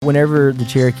Whenever the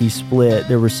Cherokee split,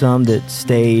 there were some that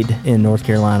stayed in North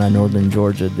Carolina, northern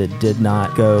Georgia, that did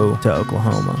not go to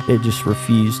Oklahoma. It just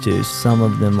refused to. Some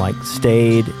of them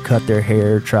stayed, cut their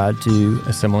hair, tried to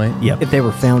assimilate. Yeah. If they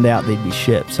were found out, they'd be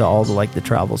shipped. So all the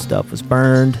tribal stuff was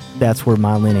burned. That's where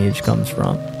my lineage comes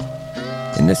from.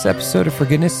 In this episode of For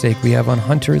Goodness Sake, we have on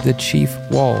Hunter the Chief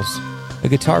Walls, a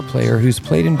guitar player who's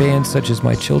played in bands such as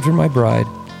My Children, My Bride,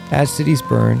 As Cities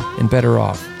Burn, and Better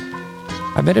Off.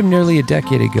 I met him nearly a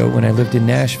decade ago when I lived in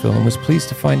Nashville and was pleased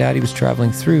to find out he was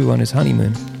traveling through on his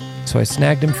honeymoon, so I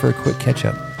snagged him for a quick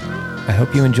catch-up. I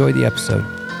hope you enjoy the episode.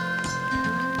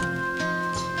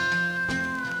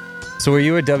 So were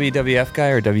you a WWF guy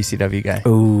or a WCW guy?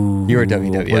 Ooh. You were a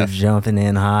WWF. We're jumping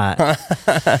in hot.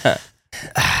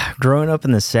 Growing up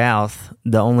in the South,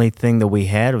 the only thing that we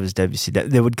had was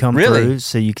WCW. That would come through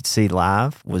so you could see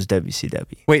live was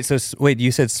WCW. Wait,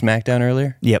 you said SmackDown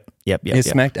earlier? Yep.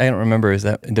 I don't remember. Is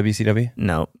that WCW?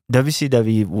 No.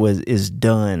 WCW is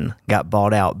done, got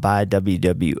bought out by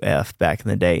WWF back in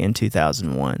the day in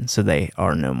 2001, so they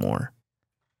are no more.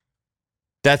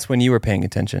 That's when you were paying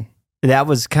attention. That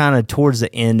was kind of towards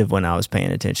the end of when I was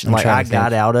paying attention. I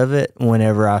got out of it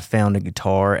whenever I found a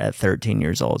guitar at 13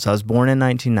 years old. So I was born in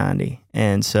 1990.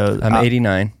 And so I'm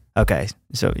 89. Okay.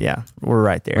 So yeah, we're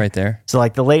right there. Right there. So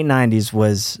the late 90s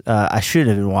was, I should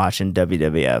have been watching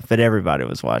WWF, but everybody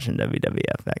was watching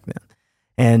WWF back then.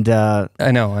 And I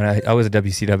know. And I was a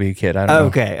WCW kid. I don't know.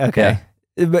 Okay.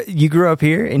 Yeah. But you grew up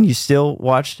here and you still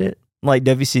watched it? Like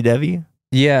WCW?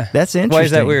 Yeah. That's interesting. Why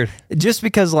is that weird? Just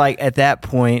because at that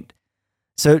point,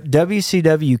 so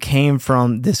WCW came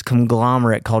from this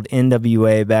conglomerate called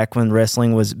NWA back when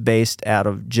wrestling was based out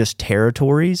of just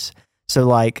territories. So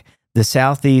the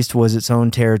Southeast was its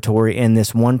own territory and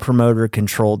this one promoter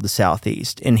controlled the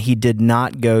Southeast. And he did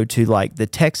not go to the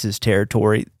Texas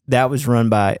territory. That was run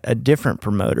by a different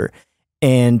promoter.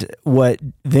 And what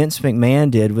Vince McMahon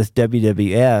did with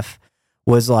WWF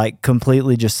was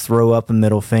completely just throw up a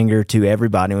middle finger to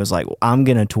everybody and was I'm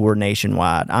going to tour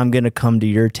nationwide. I'm going to come to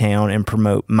your town and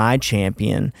promote my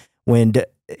champion. When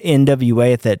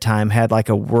NWA at that time had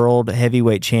a world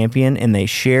heavyweight champion and they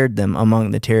shared them among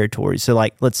the territories. So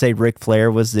let's say Ric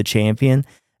Flair was the champion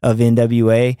of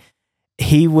NWA.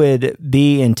 He would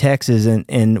be in Texas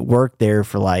and work there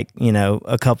for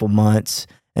a couple months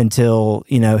until,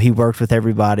 he worked with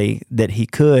everybody that he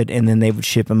could, and then they would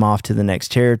ship him off to the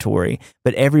next territory.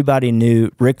 But everybody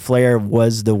knew Ric Flair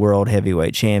was the world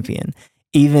heavyweight champion,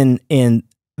 even in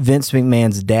Vince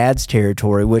McMahon's dad's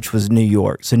territory, which was New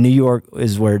York. So New York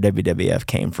is where WWF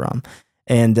came from.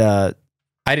 And I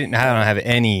don't have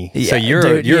any. Yeah, so you're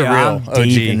a real I'm OG.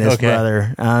 Deep in this,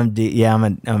 brother. I'm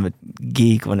a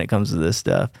geek when it comes to this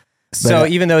stuff. So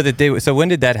even though when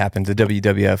did that happen? The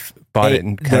WWF bought it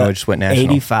and kind of just went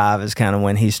national. 85 is kind of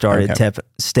when he started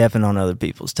stepping on other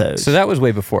people's toes. So that was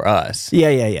way before us.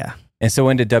 Yeah. And so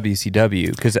when did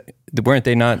WCW? Because weren't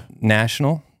they not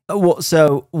national? Well,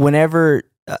 so whenever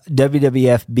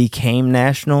WWF became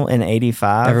national in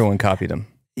 85, everyone copied them.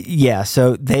 Yeah,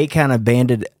 so they kind of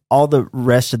banded all the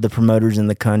rest of the promoters in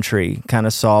the country. Kind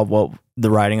of saw what the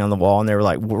writing on the wall, and they were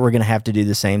we're going to have to do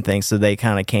the same thing. So they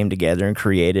kind of came together and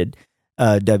created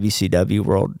WCW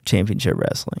World Championship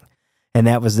Wrestling. And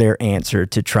that was their answer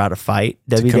to try to fight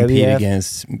WWF. To compete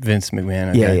against Vince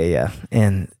McMahon. Okay. Yeah.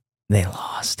 And they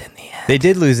lost in the end. They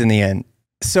did lose in the end.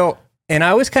 So, and I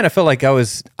always kind of felt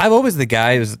I'm always the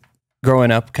guy who was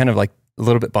growing up kind of a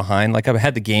little bit behind. I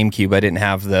had the GameCube. I didn't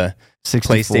have the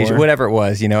 64. PlayStation, whatever it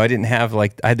was. I didn't have I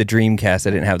had the Dreamcast. I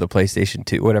didn't have the PlayStation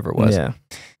 2, whatever it was. Yeah.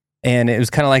 And it was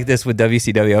kind of like this with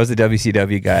WCW. I was the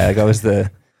WCW guy. I was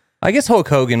I guess Hulk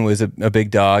Hogan was a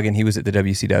big dog and he was at the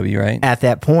WCW, right? At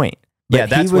that point. But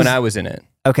that's when I was in it.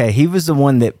 Okay, he was the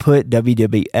one that put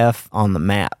WWF on the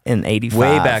map in 85.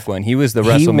 Way back when. He was the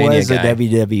WrestleMania guy. He was a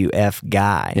WWF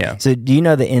guy. Yeah. So do you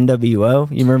know the NWO?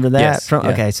 You remember that? Yes. Yeah.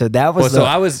 Okay, so that was so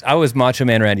I was Macho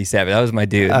Man Randy Savage. That was my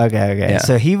dude. Okay. Yeah.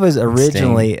 So he was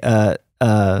originally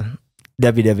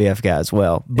WWF guy as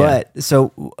well. But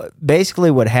so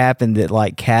basically what happened that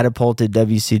catapulted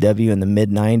WCW in the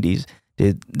mid-90s.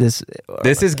 Dude, this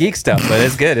is geek stuff, but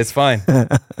it's good. It's fine.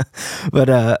 But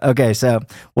okay, so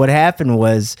what happened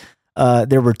was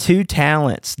there were two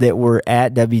talents that were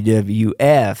at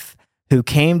WWF who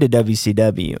came to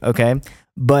WCW. Okay,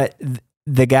 but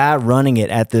the guy running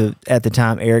it at the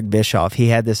time, Eric Bischoff, he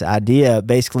had this idea,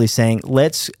 basically saying,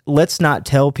 let's not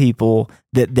tell people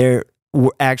that they're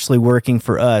actually working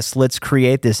for us. Let's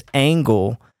create this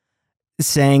angle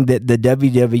saying that the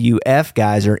WWF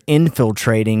guys are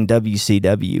infiltrating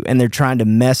WCW and they're trying to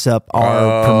mess up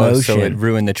our promotion. So it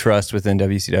ruined the trust within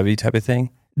WCW type of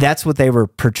thing? That's what they were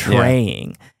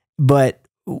portraying. Yeah. But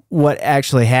what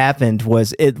actually happened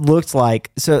was it looked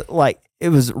like it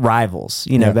was rivals,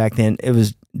 back then. It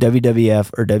was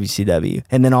WWF or WCW.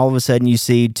 And then all of a sudden you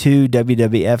see two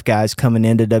WWF guys coming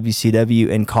into WCW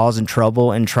and causing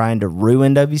trouble and trying to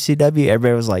ruin WCW.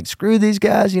 Everybody was like, screw these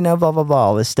guys, blah, blah, blah,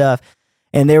 all this stuff.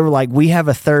 And they were like, we have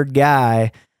a third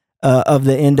guy of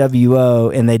the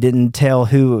NWO, and they didn't tell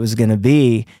who it was going to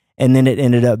be. And then it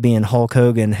ended up being Hulk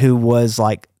Hogan, who was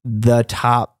like the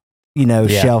top,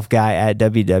 shelf guy at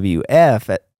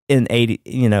WWF in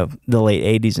the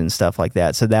late 80s and stuff like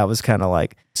that. So that was kind of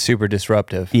like super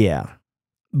disruptive. Yeah.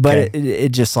 But it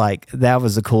just like, that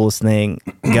was the coolest thing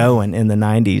going in the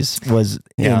 90s was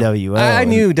NWO. I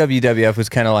knew WWF was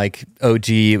kind of like OG.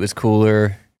 It was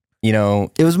cooler.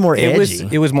 It was more edgy.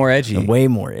 It was more edgy. Way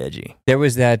more edgy. There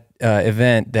was that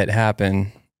event that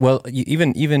happened. Well,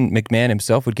 even McMahon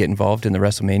himself would get involved in the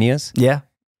WrestleManias. Yeah.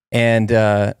 And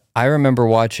I remember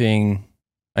watching,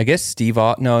 I guess Steve...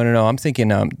 No, I'm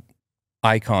thinking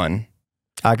Icon.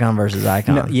 Icon versus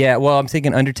Icon. No, yeah, well, I'm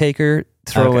thinking Undertaker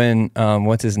throwing,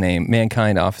 what's his name?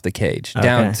 Mankind off the cage.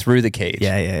 Down through the cage.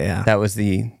 Yeah. That was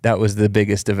the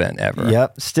biggest event ever.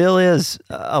 Yep. Still is.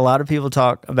 A lot of people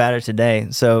talk about it today.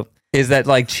 So... Is that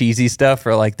like cheesy stuff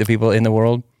for like the people in the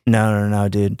world? No,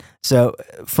 dude. So,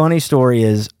 funny story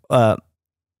is, I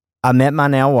met my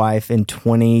now wife in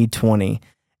 2020,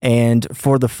 and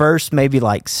for the first maybe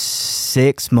like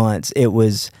 6 months, it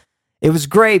was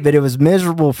great, but it was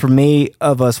miserable for me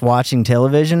of us watching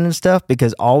television and stuff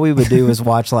because all we would do is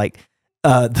watch like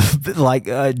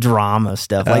drama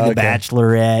stuff, like The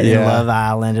Bachelorette and Love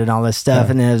Island and all this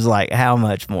stuff. And it was like, how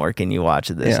much more can you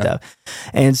watch of this stuff?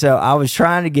 And so I was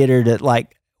trying to get her to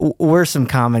like, where's some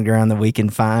common ground that we can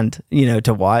find,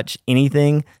 to watch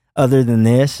anything other than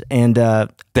this. And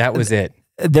that was it.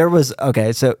 There was,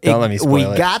 so we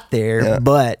got there,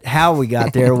 but how we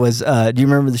got there was, do you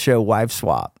remember the show Wife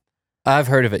Swap? I've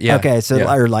heard of it, yeah. Okay, so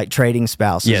or like trading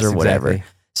spouses or whatever.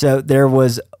 Exactly. So there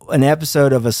was an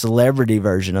episode of a celebrity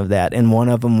version of that, and one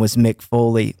of them was Mick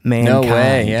Foley, Mankind. No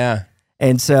way, yeah.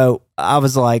 And so I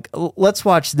was like, let's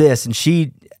watch this. And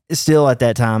she still at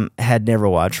that time had never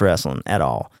watched wrestling at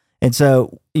all. And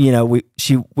so,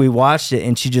 we watched it,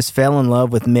 and she just fell in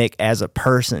love with Mick as a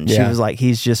person. She was like,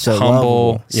 he's just so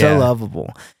humble,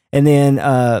 lovable. And then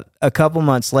a couple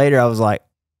months later, I was like,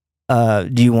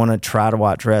 do you want to try to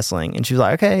watch wrestling? And she was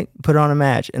like, okay, put on a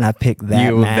match. And I picked that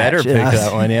you match. Better pick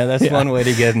that one. Yeah, that's one way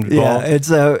to get involved. Yeah, and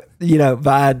so,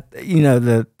 by,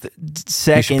 the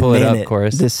second minute,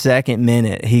 the second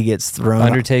minute he gets thrown.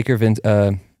 Undertaker,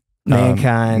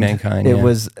 Mankind. It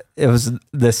was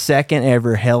the second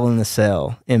ever Hell in the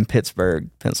Cell in Pittsburgh,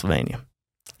 Pennsylvania.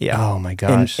 Yeah. Oh my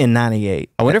gosh. In 98.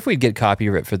 I wonder if we'd get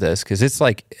copyright for this, because it's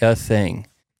like a thing.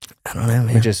 I don't know,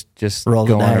 man. We just roll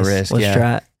go the on dice. a risk. Let's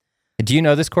try it. Do you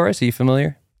know this chorus? Are you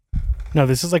familiar? No,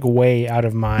 this is like way out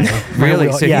of my...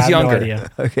 Really? So he's younger. No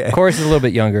idea. Okay. Chorus is a little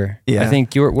bit younger. Yeah. I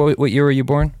think what year were you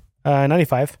born?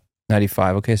 95.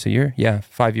 95. Okay, so you're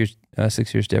 5 years,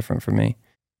 6 years different from me.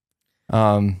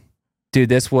 Dude,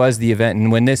 this was the event,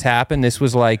 and when this happened, this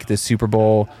was like the Super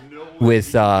Bowl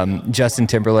with Justin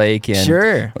Timberlake,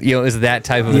 and it was that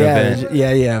type of event.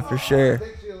 Yeah, for sure.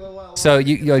 So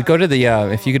you go to the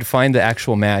if you could find the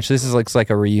actual match. This is like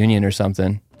a reunion or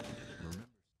something.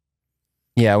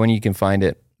 Yeah, when you can find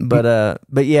it. But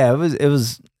yeah, it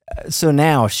was. So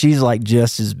now she's like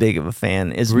just as big of a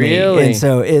fan as me, Really? and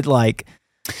so it like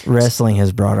wrestling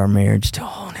has brought our marriage to a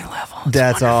whole new level. It's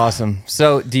That's wonderful. awesome.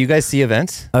 So, do you guys see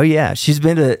events? Oh yeah, she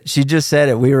just said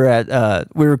it. We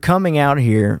were coming out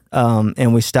here,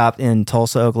 and we stopped in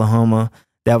Tulsa, Oklahoma.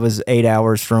 That was 8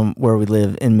 hours from where we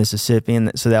live in Mississippi,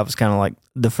 and so that was kind of like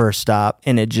the first stop.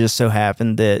 And it just so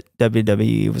happened that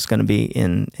WWE was going to be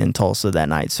in Tulsa that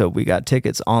night, so we got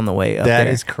tickets on the way up there.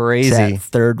 That is crazy. Sat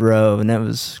third row, and that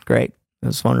was great. It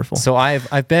was wonderful. So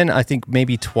I've been, I think,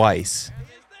 maybe twice.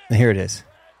 Here it is.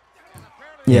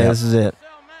 Yeah, this is it.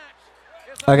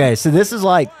 Okay, so this is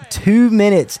like 2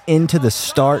 minutes into the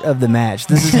start of the match.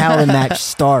 This is how the match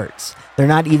starts. They're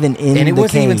not even in the cage. And it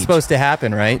wasn't even supposed to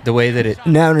happen, right? The way that it...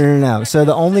 No. So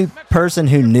the only person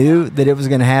who knew that it was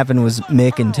going to happen was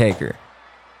Mick and Taker.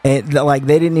 And like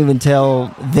they didn't even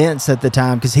tell Vince at the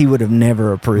time because he would have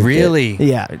never approved Really? it.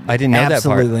 Yeah. I didn't know that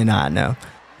part. Absolutely not, no.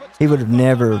 He would have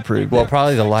never approved Well, it.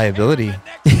 probably the liability.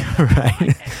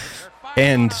 Right.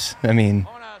 And, I mean...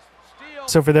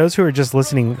 So for those who are just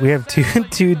listening, we have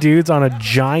two dudes on a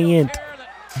giant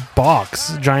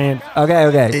box. Okay.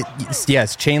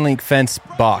 It's chain link fence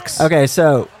box. Okay,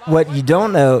 so what you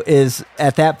don't know is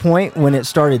at that point when it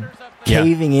started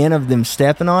caving in of them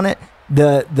stepping on it,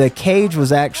 The cage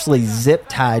was actually zip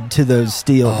tied to those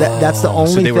steel. That's the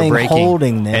only so they were thing breaking.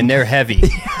 holding them. And they're heavy.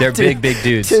 They're big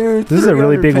dudes. This is a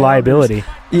really big liability.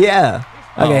 Yeah.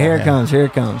 Okay, here man. it comes. Here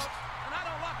it comes.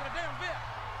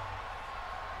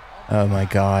 Oh my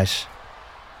gosh.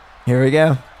 Here we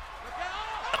go.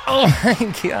 Oh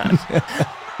my gosh.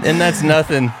 And that's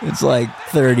nothing. It's like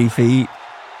 30 feet.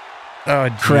 Oh,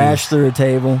 geez. Crash through a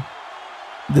table.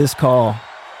 This call.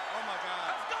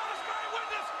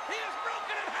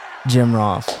 Jim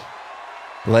Ross.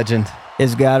 Legend.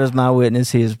 As God is my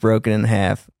witness, he is broken in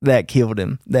half. That killed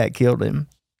him.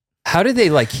 How did they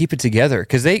like keep it together?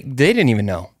 Because they didn't even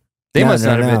know. They must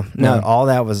not have been. No, all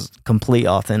that was complete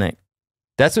authentic.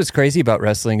 That's what's crazy about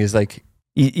wrestling is like.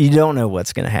 You don't know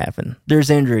what's going to happen. There's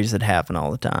injuries that happen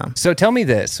all the time. So tell me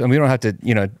this, and we don't have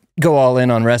to, go all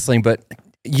in on wrestling, but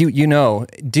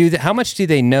how much do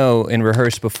they know and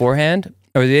rehearse beforehand,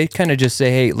 or do they kind of just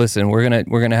say, "Hey, listen, we're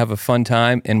gonna have a fun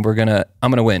time, and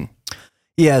I'm gonna win."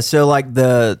 Yeah. So like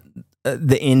the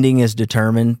ending is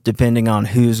determined depending on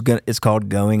it's called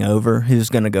going over. Who's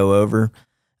going to go over?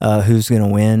 Who's going to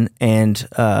win? And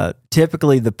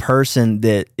typically the person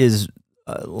that is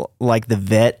like the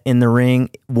vet in the ring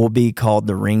will be called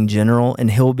the ring general,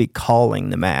 and he'll be calling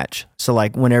the match. So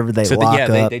like whenever they lock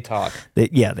up, they talk.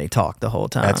 They talk the whole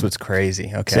time. That's what's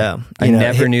crazy. Okay, so I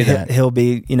never knew that. He'll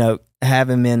be have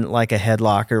him in like a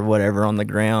headlock or whatever on the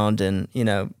ground, and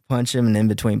punch him, and in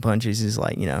between punches he's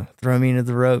like throw me into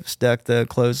the ropes, duck the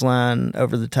clothesline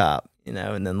over the top.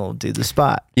 And then they'll do the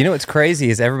spot. What's crazy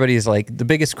is everybody's like, the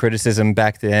biggest criticism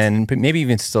back then, but maybe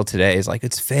even still today, is like,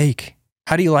 it's fake.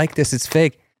 How do you like this? It's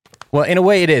fake. Well, in a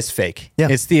way, it is fake. Yeah.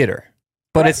 It's theater,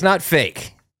 but it's not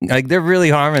fake. Like, they're really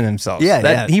harming themselves.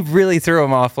 Yeah. He really threw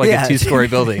him off like a 2-story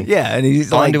building. Yeah, and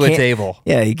he's onto a table.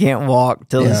 Yeah, he can't walk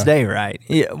till this day, right?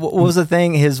 Yeah. What was the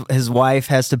thing? His wife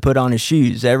has to put on his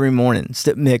shoes every morning.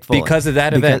 Mick Foley. Because of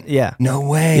that event. Yeah. No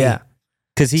way. Yeah.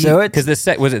 Because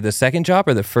was it the second drop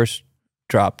or the first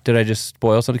drop? Did I just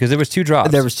spoil something? Because there was 2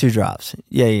 drops. There was 2 drops.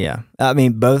 Yeah. I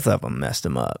mean, both of them messed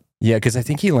him up. Yeah, because I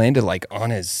think he landed like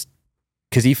on his,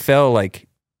 because he fell like,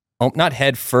 not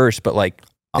head first, but like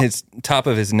his top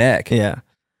of his neck. Yeah.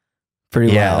 Pretty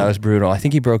well. Yeah, that was brutal. I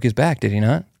think he broke his back, did he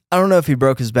not? I don't know if he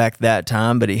broke his back that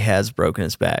time, but he has broken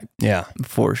his back. Yeah.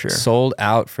 For sure. Sold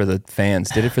out for the fans.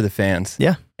 Did it for the fans.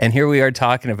 Yeah. And here we are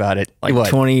talking about it. Like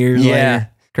 20 years later.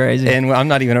 Crazy. And I'm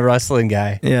not even a wrestling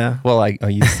guy. Yeah. Well, I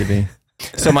used to be.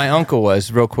 So my uncle was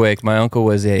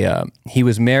he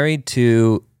was married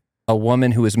to a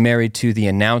woman who was married to the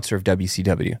announcer of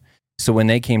WCW. So when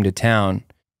they came to town,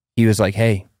 he was like,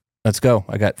 "Hey, let's go.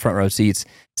 I got front row seats."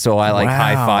 So I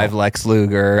high five Lex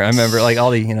Luger. I remember like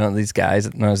all the these guys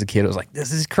when I was a kid. I was like,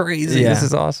 "This is crazy. Yeah. This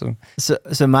is awesome."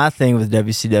 So my thing with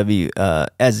WCW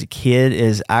as a kid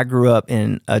is I grew up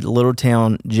in a little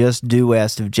town just due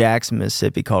west of Jackson,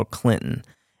 Mississippi called Clinton,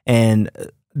 and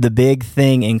the big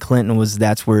thing in Clinton was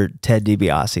that's where Ted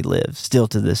DiBiase lives still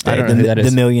to this day. I don't know who that is.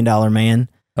 The $1 Million Man.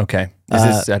 Okay. It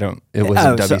was in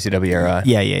WCW era.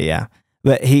 Yeah.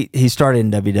 But he started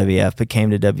in WWF, but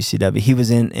came to WCW. He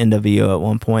was in NWO at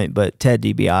one point, but Ted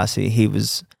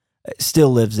DiBiase,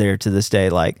 still lives there to this day.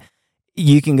 Like,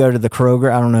 you can go to the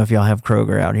Kroger. I don't know if y'all have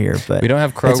Kroger out here, but we don't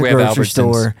have Kroger. It's a we have grocery Albertsons.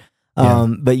 store.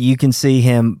 But you can see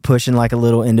him pushing like a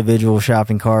little individual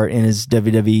shopping cart in his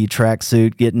WWE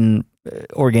tracksuit, getting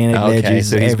organic veggies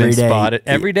so he's every been day. Spotted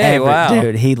every day. Wow,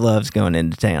 dude, he loves going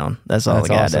into town. That's all the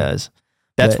guy does.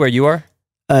 That's where you are?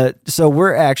 So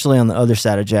we're actually on the other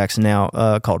side of Jackson now,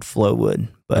 called Flowwood.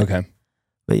 But, okay.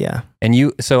 But yeah.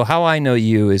 And so how I know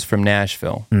you is from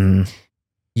Nashville. Mm-hmm.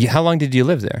 How long did you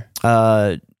live there?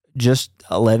 Just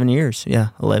 11 years. Yeah,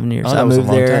 11 years. Oh, I moved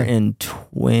there in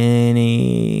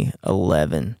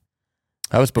 2011.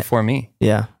 That was before me.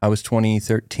 Yeah. I was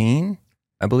 2013,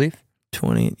 I believe.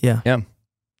 20, yeah. Yeah.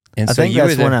 And I so think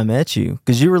that's when I met you,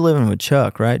 because you were living with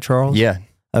Chuck, right, Charles? Yeah.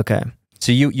 Okay.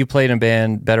 So you played in a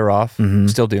band, Better Off,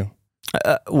 still do.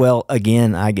 Well,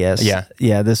 again, I guess. Yeah.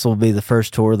 Yeah, this will be the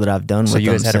first tour that I've done with them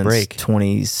guys had since a break.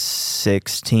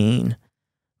 2016.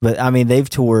 But, I mean, they've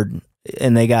toured,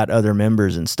 and they got other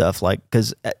members and stuff, like,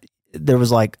 because there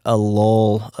was like a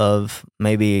lull of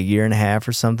maybe a year and a half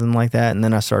or something like that, and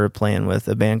then I started playing with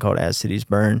a band called As Cities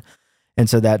Burn, and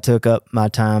so that took up my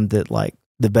time that, like,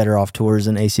 the Better Off tours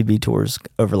and ACB tours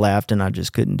overlapped, and I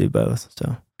just couldn't do both,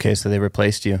 so. Okay, so they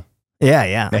replaced you.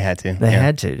 Yeah. They had to. They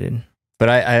had to, dude. But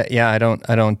I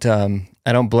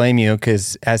don't blame you,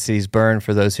 because As Cities Burn,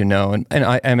 for those who know, and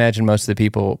I imagine most of the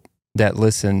people that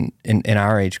listen in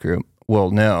our age group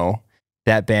will know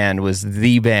that band was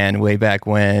the band way back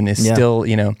when. Is still,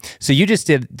 so you just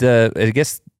did I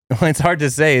guess it's hard to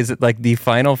say. Is it like the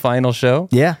final show?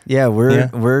 Yeah,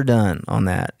 we're done on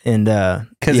that, and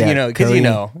because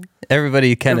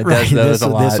everybody kind of does those a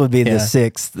lot. This would be the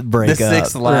sixth breakup, the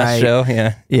sixth last show.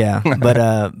 Yeah.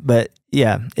 But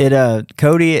yeah,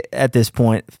 Cody at this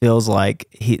point feels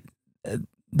like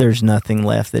there's nothing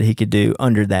left that he could do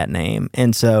under that name,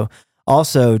 and so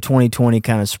also 2020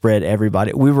 kind of spread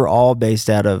everybody. We were all based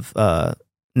out of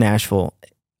Nashville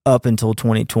up until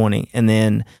 2020, and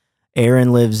then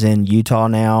Aaron lives in Utah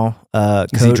now.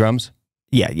 Is he drums?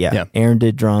 Yeah. Aaron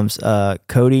did drums.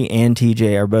 Cody and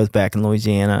TJ are both back in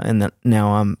Louisiana, and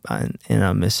now I'm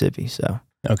in Mississippi. So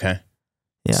okay,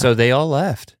 yeah. So they all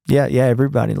left. Yeah.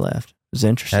 Everybody left. It was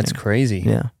interesting. That's crazy.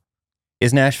 Yeah.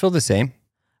 Is Nashville the same?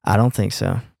 I don't think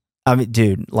so. I mean,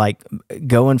 dude, like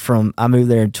going from I moved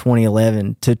there in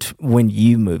 2011 to when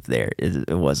you moved there,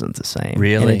 it wasn't the same.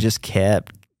 Really, and it just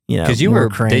kept. Because you more were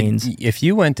cranes. If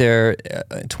you went there,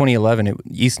 2011,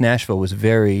 East Nashville was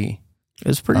It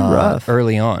was pretty rough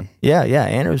early on. Yeah,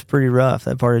 and it was pretty rough.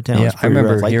 That part of town was pretty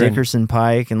rough. Like Dickerson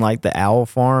Pike and like the Owl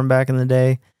Farm back in the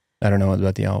day. I don't know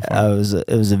about the Owl Farm.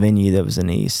 It was a venue that was in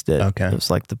East. It was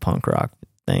like the punk rock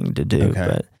thing to do. Okay.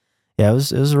 But yeah, it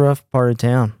was a rough part of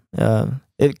town.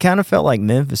 It kind of felt like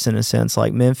Memphis in a sense.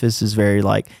 Like Memphis is very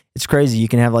like, it's crazy. You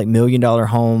can have like $1 million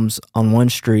homes on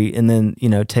one street and then,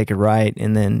 take a right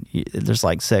and then there's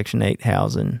like Section 8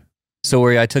 housing. So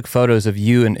where I took photos of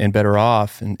you and Better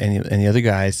Off and the other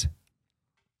guys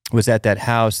was at that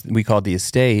house we called the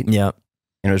Estate. Yep.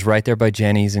 And it was right there by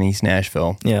Jenny's in East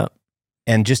Nashville. Yeah.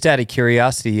 And just out of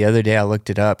curiosity, the other day I looked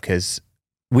it up because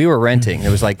we were renting. There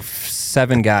was like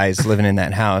 7 guys living in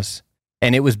that house.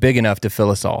 And it was big enough to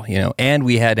fill us all, and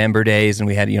we had Ember Days and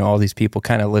we had, all these people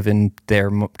kind of living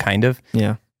there, kind of.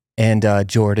 Yeah. And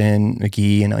Jordan,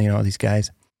 McGee, and, all these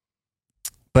guys.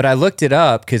 But I looked it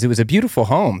up because it was a beautiful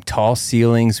home, tall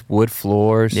ceilings, wood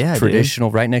floors, traditional,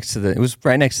 it was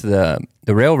right next to the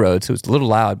railroad. So it was a little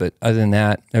loud, but other than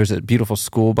that, there was a beautiful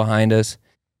school behind us.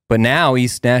 But now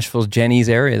East Nashville's Jenny's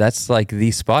area, that's like the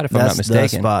spot, if I'm not mistaken.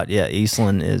 That's the spot, yeah.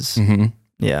 Eastland is,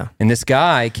 yeah. And this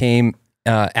guy came...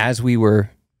 as we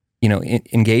were,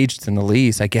 engaged in the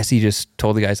lease, I guess he just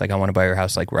told the guys, like, I want to buy your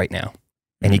house, like, right now.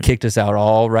 And he kicked us out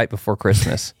all right before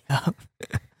Christmas.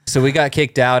 So we got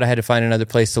kicked out. I had to find another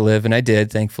place to live, and I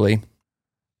did, thankfully.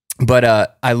 But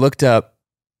I looked up,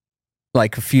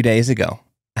 like, a few days ago,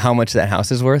 how much that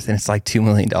house is worth, and it's like $2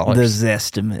 million. The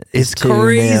Zestimate. It's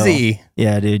crazy.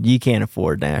 Yeah, dude, you can't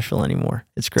afford Nashville anymore.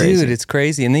 It's crazy. Dude, it's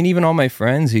crazy. And then even all my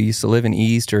friends who used to live in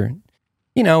East or...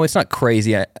 it's not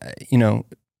crazy,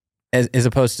 as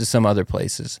opposed to some other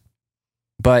places.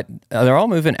 But they're all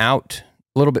moving out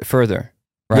a little bit further,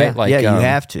 right? Yeah, you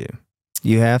have to.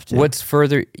 You have to. What's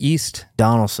further east?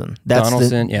 Donaldson.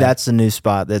 Yeah. That's the new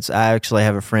spot. I actually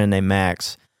have a friend named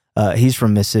Max. He's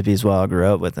from Mississippi as well. I grew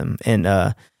up with him.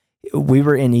 And we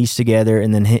were in East together,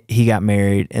 and then he got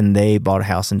married, and they bought a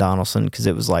house in Donaldson because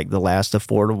it was like the last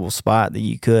affordable spot that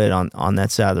you could on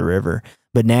that side of the river.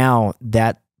 But now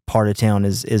that part of town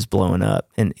is blowing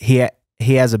up, and he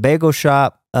has a bagel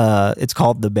shop. It's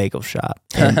called the Bagel Shop,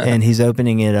 and he's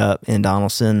opening it up in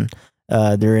Donaldson.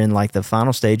 They're in like the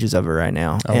final stages of it right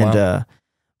now. Wow.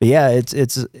 But yeah,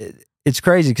 it's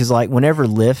crazy because like whenever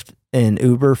Lyft and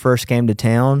Uber first came to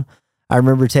town, I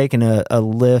remember taking a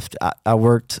Lyft. I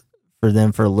worked for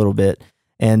them for a little bit,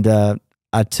 and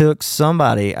I took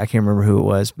somebody, I can't remember who it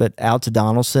was, but out to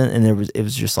Donaldson, and it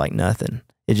was just like nothing.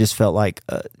 It just felt like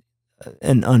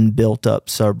an unbuilt up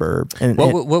suburb. And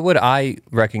what would I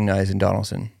recognize in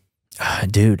Donaldson?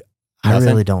 Dude, nothing?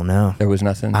 I really don't know. There was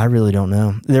nothing? I really don't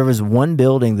know. There was one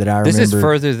building that I remember. This is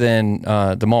further than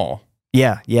the mall.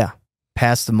 Yeah.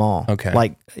 Past the mall. Okay.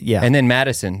 Like, yeah. And then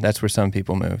Madison, that's where some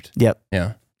people moved. Yep.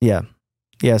 Yeah.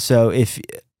 Yeah. So if,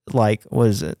 like, what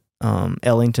is it?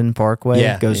 Ellington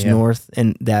Parkway goes north,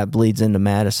 and that bleeds into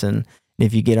Madison. And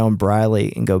if you get on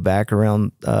Briley and go back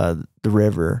around the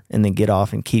river and then get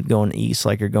off and keep going east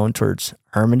like you're going towards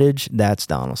Hermitage, that's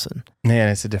Donaldson. Man,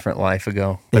 it's a different life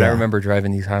ago. But I remember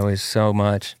driving these highways so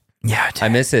much. Yeah, dude. I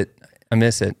miss it. I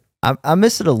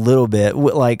miss it a little bit.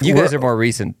 Like you guys are more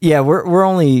recent. Yeah, we're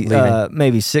only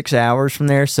maybe 6 hours from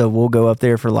there, so we'll go up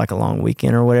there for like a long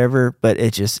weekend or whatever. But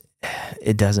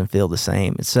it doesn't feel the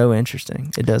same. It's so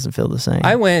interesting. It doesn't feel the same.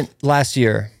 I went last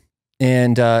year,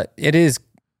 and it is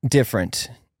different.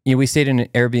 We stayed in an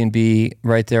Airbnb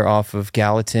right there off of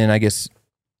Gallatin, I guess.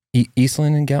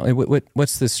 Eastland and Gallatin.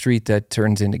 What's the street that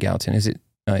turns into Gallatin? Is it?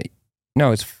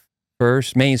 No, it's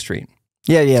first Main Street.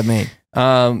 Yeah, Main.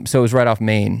 So it was right off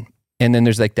Main, and then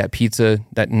there's like that pizza,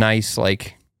 that nice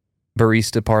like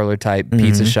barista parlor type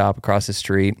pizza shop across the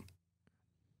street.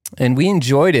 And we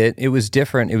enjoyed it. It was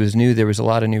different. It was new. There was a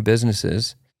lot of new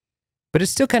businesses. But it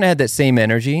still kind of had that same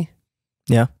energy.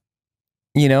 Yeah.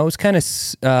 You know, it was kind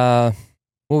of,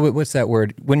 what's that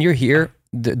word? When you're here,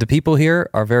 the people here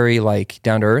are very like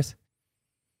down to earth.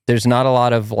 There's not a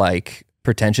lot of like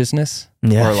pretentiousness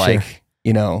or like, sure.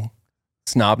 you know,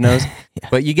 snob nose,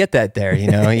 but you get that there,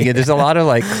 you know, there's a lot of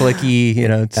like clicky, you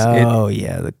know.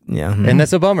 And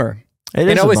that's a bummer.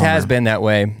 It always has been that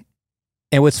way.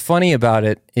 And what's funny about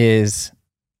it is,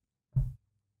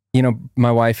 you know,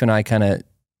 my wife and I kind of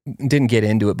didn't get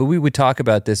into it, but we would talk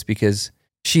about this because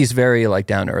she's very like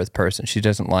down to earth person. She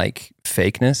doesn't like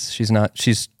fakeness.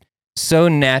 She's so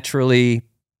naturally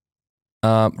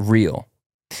real.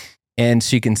 And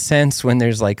she can sense when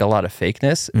there's like a lot of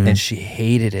fakeness, and she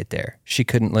hated it there. She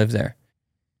couldn't live there.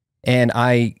 And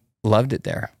I loved it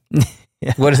there.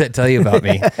 Yeah. What does that tell you about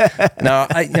me?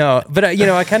 But you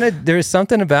know, I kind of, there's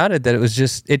something about it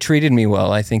that it treated me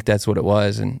well. I think that's what it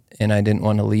was. And I didn't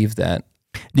want to leave that.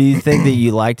 Do you think that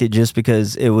you liked it just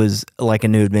because it was like a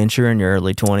new adventure in your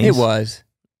early 20s?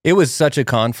 It was such a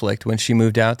conflict when she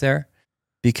moved out there,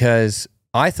 because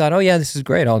I thought, oh yeah, this is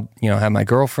great. I'll, you know, have my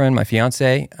girlfriend, my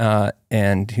fiance,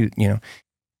 and who, you know,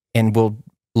 and we'll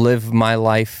live my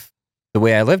life the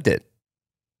way I lived it.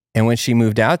 And when she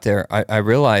moved out there, I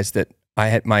realized that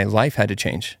my life had to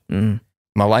change.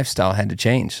 My lifestyle had to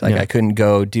change. Like I couldn't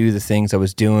go do the things I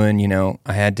was doing. You know,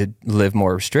 I had to live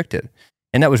more restricted,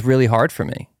 and that was really hard for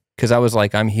me because I was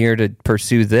like, I'm here to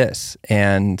pursue this,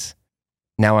 and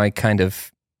now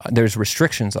there's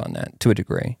restrictions on that to a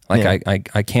degree. Like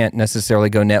I can't necessarily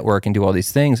go network and do all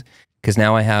these things because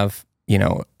now I have, you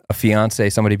know, a fiance,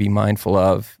 somebody to be mindful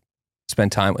of,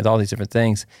 spend time with, all these different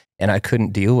things, and I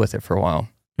couldn't deal with it for a while,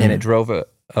 and it drove a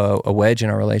wedge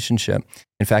in our relationship.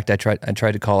 In fact, I tried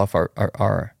to call off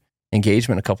our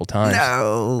engagement a couple times.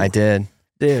 No, I did,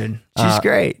 dude. She's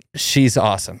great. She's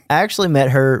awesome. I actually met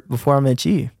her before I met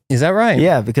you. Is that right?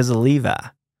 Yeah, because of Levi.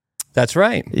 That's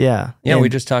right. Yeah. Yeah, we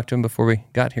just talked to him before we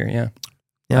got here. Yeah.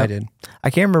 I did. I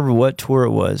can't remember what tour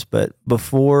it was, but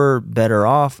before Better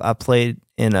Off, I played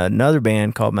in another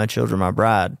band called My Children, My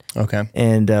Bride. Okay.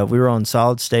 And we were on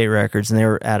Solid State Records, and they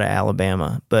were out of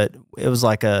Alabama, but it was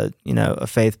like a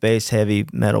faith-based heavy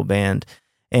metal band.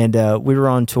 And we were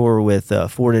on tour with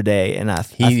For Today, and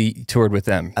he toured with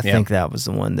them. I think that was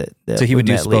the one that so he would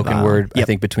do spoken Levi word, yep. I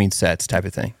think, between sets type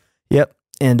of thing. Yep.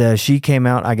 And she came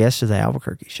out, I guess, to the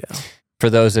Albuquerque show. For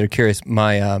those that are curious,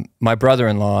 my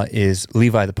brother-in-law is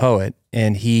Levi the Poet,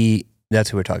 and that's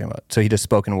who we're talking about. So he does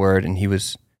spoken word, and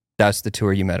that's the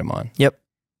tour you met him on. Yep.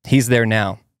 He's there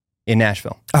now in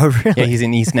Nashville. Oh, really? Yeah, he's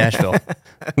in East Nashville.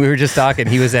 We were just talking.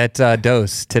 He was at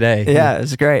Dose today. Yeah,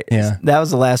 it's great. Yeah. That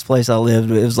was the last place I lived.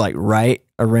 It was like right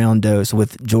around Dose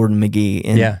with Jordan McGee.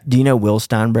 And do you know Will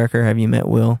Steinbrecher? Have you met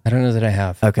Will? I don't know that I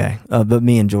have. Okay. But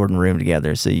me and Jordan roomed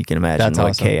together, so you can imagine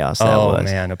what awesome. chaos that was. Oh,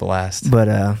 man, a blast.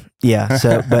 But yeah,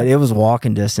 but it was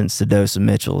walking distance to Dose and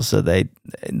Mitchell, so that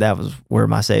was where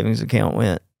my savings account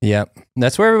went. Yep.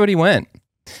 That's where everybody went.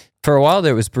 For a while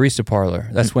there was Barista Parlor.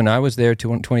 That's when I was there,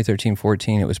 2013,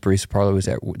 14. It was Barista Parlor. It was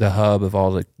at the hub of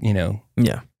all the, you know,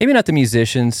 maybe not the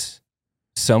musicians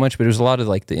so much, but it was a lot of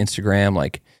like the Instagram,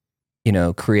 like, you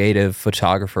know, creative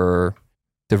photographer,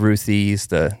 the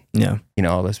Ruthies, you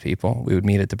know, all those people. We would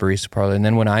meet at the Barista Parlor. And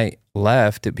then when I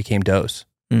left, it became Dose.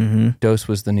 Mm-hmm. Dose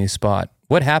was the new spot.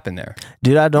 What happened there?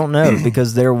 Dude, I don't know,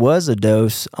 because there was a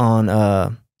Dose on,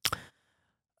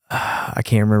 I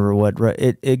can't remember what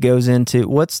it goes into.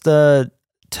 What's the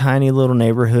tiny little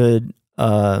neighborhood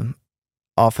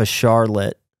off of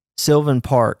Charlotte, Sylvan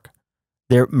Park?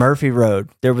 There, Murphy Road.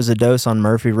 There was a Dose on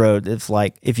Murphy Road. It's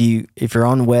like if you're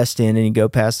on the West End and you go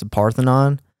past the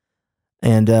Parthenon,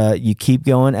 and you keep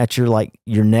going at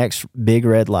your next big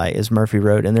red light is Murphy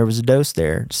Road, and there was a Dose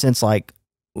there since like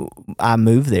I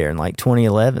moved there in like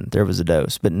 2011. There was a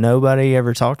Dose, but nobody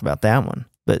ever talked about that one.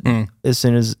 But as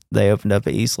soon as they opened up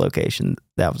an East location,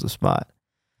 that was the spot.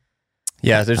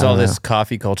 Yeah, there's all this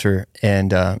coffee culture,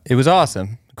 and it was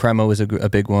awesome. Crema was a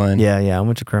big one. Yeah, I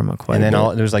went to Crema quite a bit. And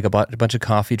then there was like a bunch of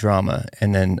coffee drama,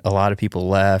 and then a lot of people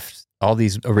left. All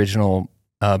these original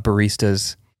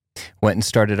baristas went and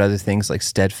started other things like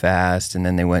Steadfast, and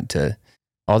then they went to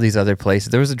all these other places.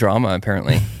 There was a drama,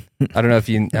 apparently. I don't know if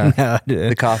you,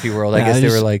 the coffee world, I guess they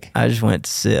were like... I just went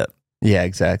to sip. Yeah,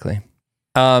 exactly.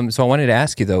 So I wanted to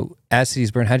ask you though, As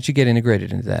Cities Burn, how did you get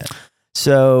integrated into that?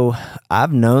 So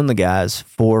I've known the guys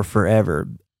for forever.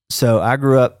 So I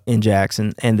grew up in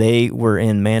Jackson, and they were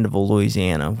in Mandeville,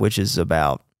 Louisiana, which is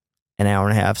about an hour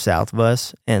and a half south of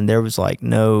us. And there was like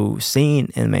no scene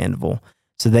in Mandeville.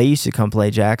 So they used to come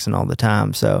play Jackson all the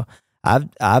time. So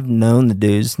I've known the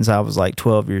dudes since I was like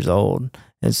 12 years old,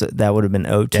 and so that would have been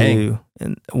 '02 Dang.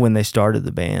 and when they started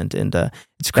the band, and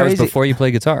it's That crazy. was before you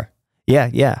played guitar.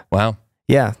 Yeah. Wow.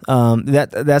 Yeah,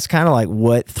 that's kind of like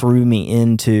what threw me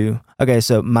into. Okay,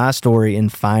 so my story in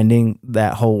finding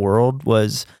that whole world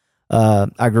was,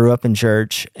 I grew up in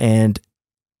church, and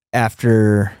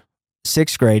after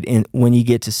 6th grade, and when you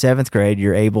get to 7th grade,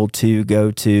 you're able to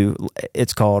go to.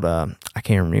 It's called I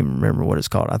can't even remember what it's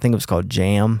called. I think it was called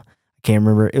JAM. I can't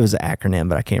remember. It was an acronym,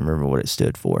 but I can't remember what it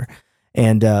stood for.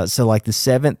 And so like the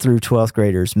 7th through 12th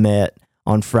graders met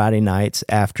on Friday nights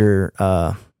after.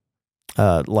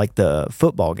 Like the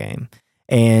football game,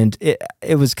 and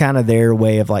it was kind of their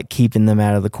way of like keeping them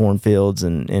out of the cornfields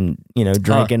and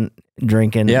drinking,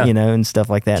 Yeah. and stuff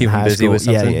like that Keep in them high busy school. with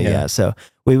something, Yeah. yeah. So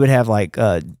we would have like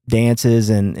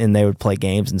dances and they would play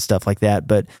games and stuff like that.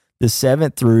 But the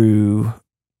 7th through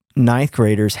 9th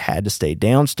graders had to stay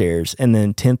downstairs, and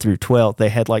then 10th through 12th they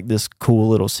had like this cool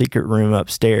little secret room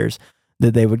upstairs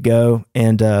that they would go.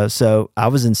 And so I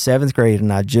was in 7th grade,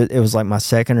 and it was like my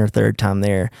second or third time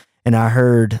there. And I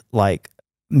heard like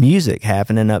music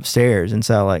happening upstairs. And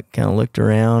so I like kind of looked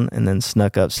around and then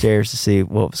snuck upstairs to see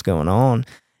what was going on.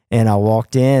 And I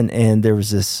walked in, and there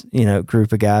was this,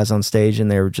 group of guys on stage,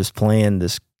 and they were just playing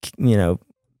this,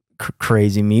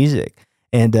 crazy music.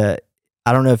 And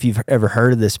I don't know if you've ever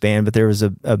heard of this band, but there was a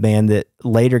band that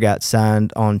later got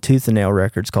signed on Tooth and Nail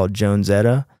Records called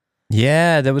Jonesetta.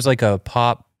 Yeah, that was like a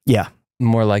pop. Yeah.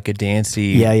 More like a dancey.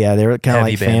 Yeah. They were kind of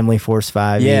heavy like band. Family Force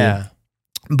 5. Yeah.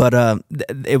 But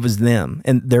it was them,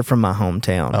 and they're from my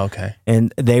hometown. Okay.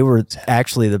 And they were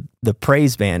actually the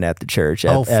praise band at the church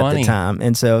at the time.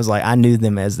 And so it was like, I knew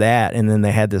them as that. And then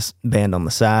they had this band on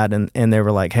the side, and they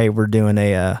were like, hey, we're doing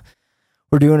a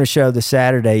show this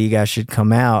Saturday. You guys should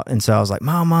come out. And so I was like,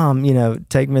 mom,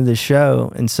 take me to the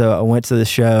show. And so I went to the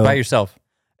show. By yourself?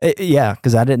 Yeah,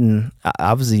 because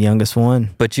I was the youngest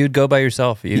one. But you'd go by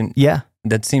yourself? Yeah.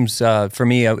 That seems, for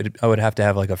me, I would have to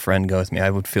have like a friend go with me. I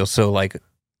would feel so like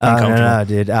Oh, uncomfortable. no,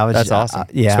 dude. That's awesome.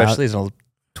 Yeah. Especially as a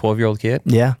 12-year-old kid.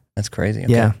 Yeah. That's crazy.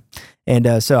 Okay. Yeah.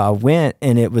 And so I went,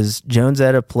 and it was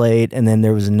Jonesetta played, and then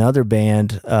there was another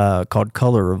band called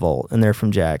Color Revolt, and they're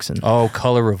from Jackson. Oh,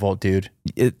 Color Revolt, dude.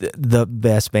 The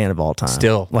best band of all time.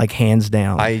 Still. Like, hands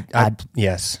down.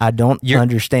 Yes. I don't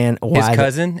understand why. His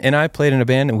cousin and I played in a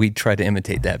band, and we tried to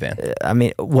imitate that band. I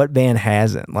mean, what band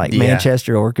hasn't? Like, Yeah.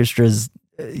 Manchester Orchestra's,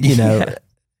 Yeah.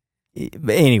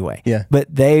 But anyway. Yeah. But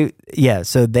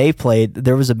so they played.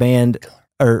 There was a band,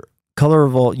 or Color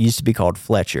Revolt used to be called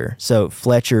Fletcher. So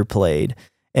Fletcher played.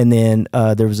 And then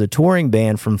there was a touring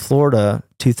band from Florida,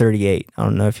 238. I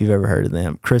don't know if you've ever heard of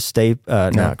them. Not Chris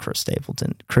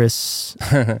Stapleton. Chris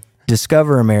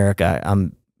Discover America.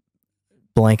 I'm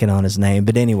blanking on his name.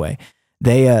 But anyway,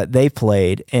 they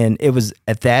played, and it was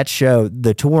at that show,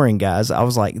 the touring guys, I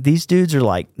was like, these dudes are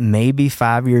like maybe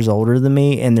 5 years older than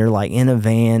me, and they're like in a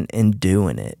van and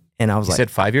doing it. And I was You like,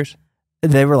 said 5 years?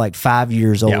 they were like 5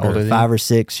 years older, older than 5 or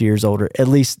 6 years older. At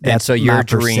least And that's so your my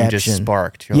dream just perception.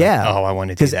 sparked. You're Yeah. like, oh, I want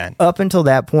to do that. Up until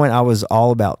that point, I was all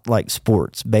about like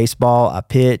sports, baseball. I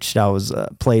pitched. I was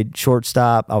played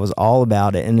shortstop. I was all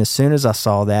about it. And as soon as I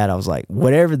saw that, I was like,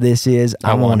 whatever this is,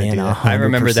 I want to in do that. 100%. I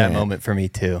remember that moment for me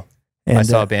too. And, I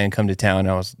saw a band come to town.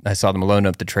 I saw them loading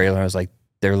up the trailer. I was like,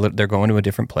 they're going to a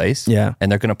different place. Yeah.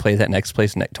 And they're going to play that next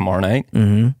place tomorrow night.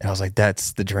 Mm-hmm. And I was like,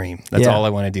 that's the dream. That's Yeah. all I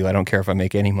want to do. I don't care if I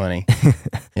make any money.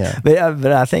 Yeah. But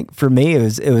I think for me,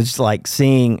 it was like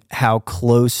seeing how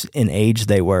close in age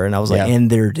they were, and I was like, Yeah. and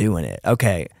they're doing it.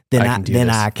 Okay, then I can do then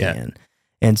this. I can.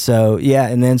 And so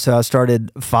so I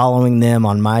started following them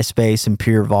on MySpace and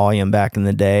Pure Volume back in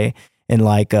the day, and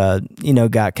like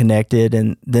got connected.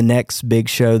 And the next big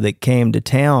show that came to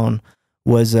town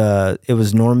was it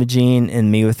was Norma Jean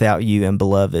and Me Without You and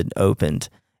Beloved opened,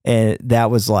 and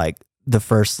that was like the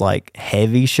first like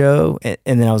heavy show,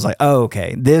 and then I was like, oh,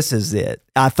 okay, this is it.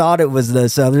 I thought it was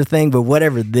this other thing, but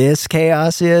whatever this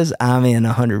chaos is, I'm in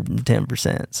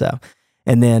 110%. So,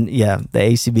 and then the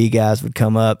ACB guys would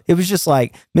come up. It was just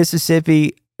like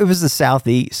Mississippi. It was the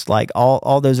Southeast, like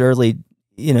all those early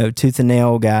Tooth and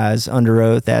Nail guys, Under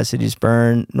Oath, As Cities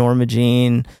Burn, Norma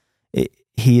Jean,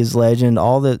 He Is Legend.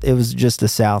 It was just the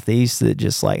Southeast that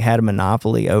just like had a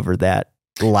monopoly over that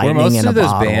lightning Were most in a of those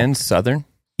bottle. bands Southern?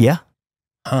 Yeah.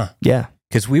 Huh. Yeah.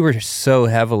 Because we were so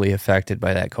heavily affected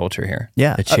by that culture here.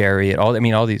 Yeah. The Chariot, all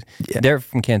these. Yeah. They're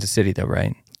from Kansas City though,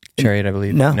 right? Chariot, I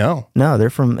believe. No, they're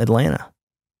from Atlanta.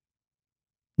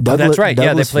 Oh, that's right.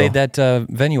 Yeah, they Douglasville. played that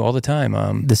venue all the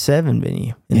time. The 7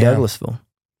 venue in Yeah. Douglasville.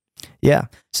 Yeah.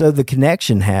 So the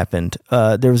connection happened.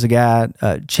 There was a guy,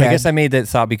 Chad. I guess I made that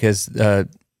thought because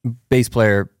bass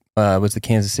player was the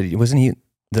Kansas City. Wasn't he?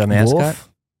 The mascot? Wolf?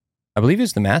 I believe he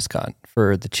was the mascot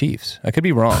for the Chiefs. I could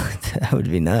be wrong. That would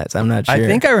be nuts. I'm not sure. I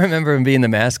think I remember him being the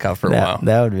mascot for a while.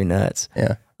 That would be nuts.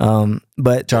 Yeah.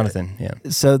 But Jonathan, yeah.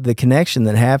 So the connection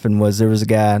that happened was there was a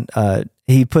guy,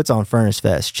 he puts on Furnace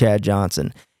Fest, Chad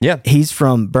Johnson. Yeah. He's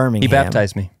from Birmingham. He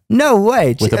baptized me. No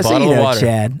way. With a So bottle you of know water.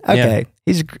 Chad. Okay. Yeah.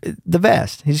 He's the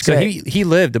best. He's So great. he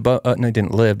lived above, no, he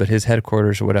didn't live, but his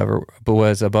headquarters or whatever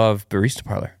was above Barista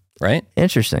Parlor, right?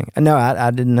 Interesting. No,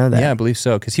 I didn't know that. Yeah, I believe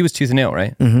so, because he was Tooth and Nail,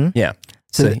 right? Mm-hmm. Yeah.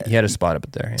 So he had a spot up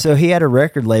there. Yeah. So he had a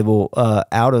record label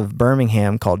out of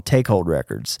Birmingham called Takehold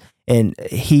Records. And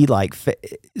he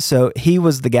so he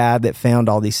was the guy that found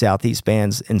all these Southeast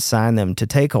bands and signed them to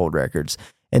Takehold Records.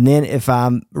 And then if I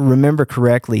remember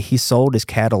correctly, he sold his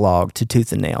catalog to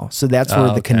Tooth and Nail. So that's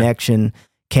where the connection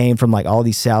came from, like all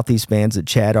these Southeast bands that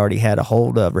Chad already had a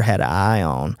hold of or had an eye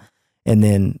on. And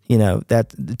then,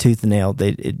 that the Tooth and Nail,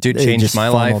 Dude changed my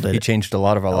life. He changed a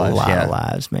lot of our lives. A lot of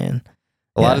lives, man.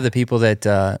 A lot of the people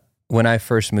that, when I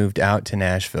first moved out to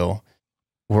Nashville,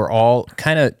 were all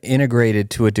kind of integrated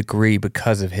to a degree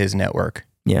because of his network.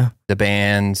 Yeah. The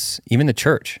bands, even the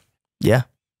church. Yeah.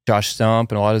 Josh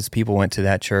Stump and a lot of his people went to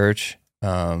that church.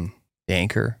 The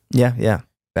Anchor. Yeah, yeah.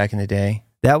 Back in the day.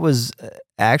 That was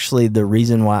actually the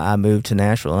reason why I moved to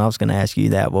Nashville. And I was going to ask you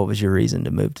that. What was your reason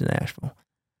to move to Nashville?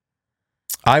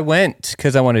 I went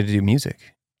because I wanted to do music.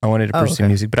 I wanted to pursue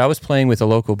music, but I was playing with a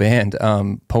local band,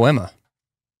 Poema.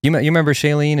 You remember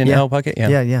Shailene and Elle Puckett?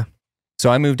 Yeah. So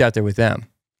I moved out there with them,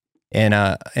 and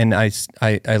I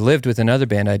lived with another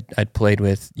band I'd played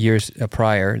with years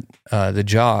prior, the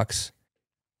Jocks,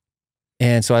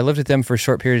 and so I lived with them for a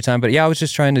short period of time. But yeah, I was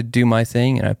just trying to do my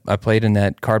thing, and I played in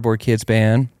that Cardboard Kids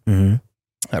band,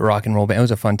 that rock and roll band. It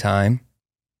was a fun time.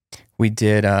 We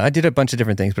did. I did a bunch of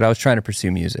different things, but I was trying to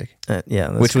pursue music.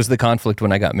 Which was the conflict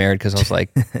when I got married, because I was like,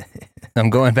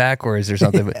 I'm going backwards or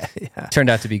something. But it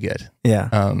turned out to be good.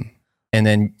 Yeah. And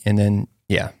then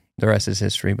the rest is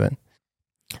history. But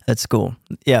that's cool.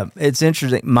 Yeah, it's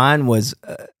interesting. Mine was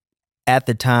at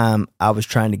the time I was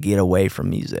trying to get away from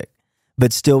music,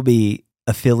 but still be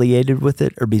affiliated with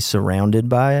it or be surrounded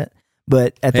by it.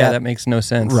 But at that makes no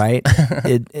sense, right? So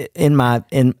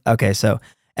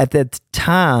at that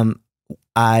time,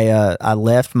 I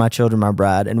left My Children, My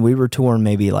Bride, and we were touring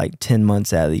maybe like 10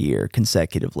 months out of the year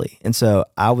consecutively. And so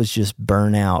I was just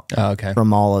burnt out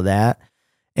from all of that.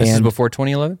 This is before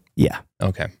 2011? Yeah.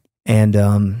 Okay. And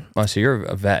so you're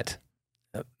a vet.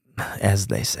 As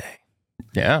they say.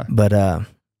 Yeah. But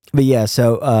yeah,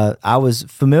 so I was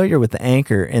familiar with the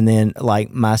Anchor, and then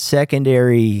like my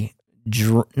secondary,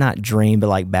 not dream, but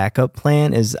like backup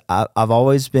plan is I've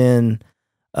always been...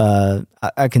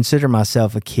 I consider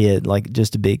myself a kid, like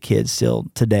just a big kid still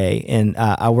today. And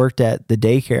I worked at the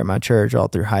daycare at my church all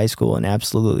through high school and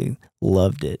absolutely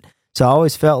loved it. So I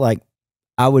always felt like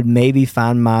I would maybe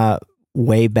find my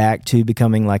way back to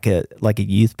becoming like a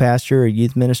youth pastor or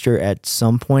youth minister at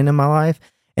some point in my life.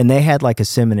 And they had like a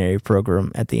seminary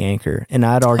program at the Anchor. And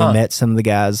I'd already met some of the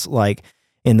guys like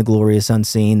in the Glorious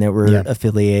Unseen that were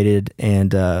affiliated.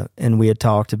 And we had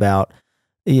talked about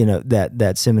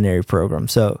that seminary program.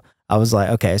 So I was like,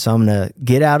 okay, so I'm going to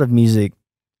get out of music,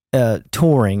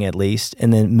 touring at least,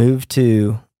 and then move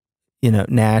to,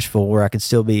 Nashville where I could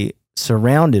still be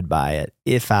surrounded by it.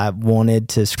 If I wanted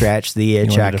to scratch the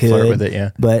itch, I could. Flirt with it, yeah.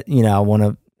 But, I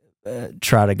want to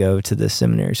try to go to the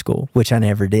seminary school, which I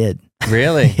never did.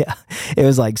 Really? Yeah. It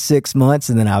was like 6 months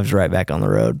and then I was right back on the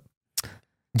road.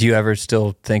 Do you ever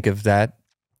still think of that?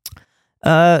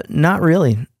 Not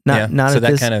really. Not so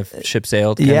that kind of ship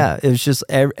sailed. It was just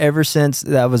ever since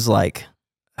that was like,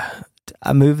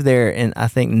 I moved there in I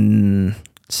think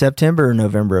September or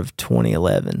November of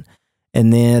 2011,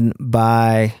 and then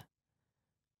by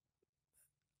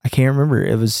I can't remember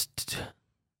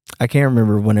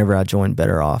whenever I joined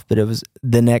Better Off, but it was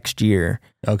the next year.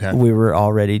 Okay, we were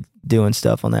already doing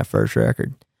stuff on that first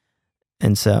record,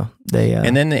 and so they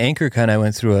and then the Anchor kind of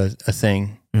went through a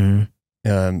thing. Mm-hmm.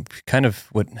 Kind of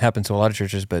what happens to a lot of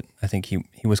churches, but I think he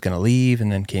was going to leave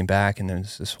and then came back, and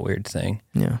there's this weird thing.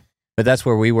 Yeah. But that's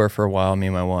where we were for a while, me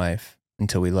and my wife,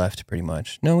 until we left pretty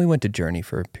much. No, we went to Journey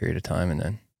for a period of time, and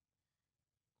then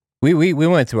we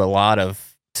went through a lot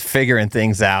of figuring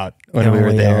things out when we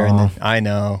were there. And then, I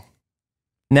know.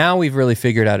 Now we've really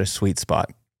figured out a sweet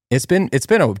spot. It's been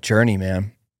a journey,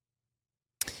 man.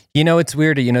 It's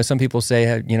weird. Some people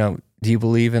say, do you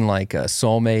believe in like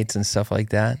soulmates and stuff like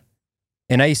that?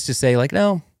 And I used to say like,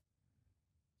 no,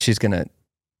 she's gonna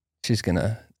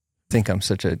think I'm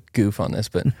such a goof on this,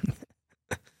 but,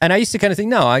 and I used to kind of think,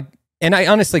 no, I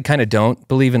honestly kind of don't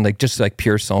believe in like, just like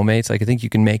pure soulmates. Like I think you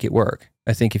can make it work.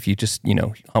 I think if you just,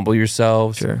 humble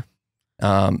yourselves, sure.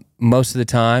 Most of the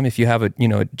time, if you have a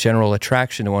general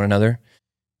attraction to one another,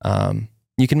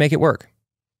 you can make it work,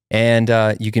 and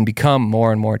you can become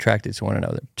more and more attracted to one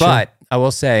another. Sure. But I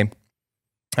will say,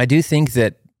 I do think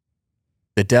that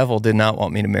the devil did not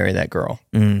want me to marry that girl,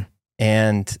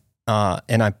 and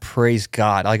I praise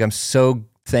God. Like, I'm so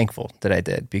thankful that I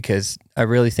did, because I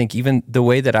really think even the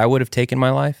way that I would have taken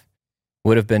my life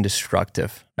would have been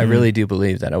destructive. I really do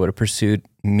believe that I would have pursued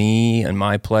me and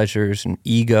my pleasures and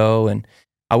ego, and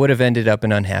I would have ended up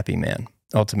an unhappy man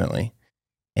ultimately.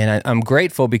 And I'm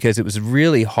grateful, because it was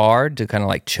really hard to kind of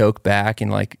like choke back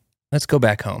and like, let's go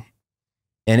back home.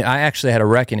 And I actually had a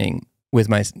reckoning with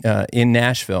my in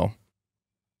Nashville.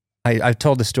 I've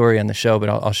told the story on the show, but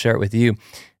I'll share it with you.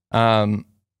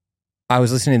 I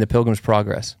was listening to The Pilgrim's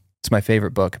Progress. It's my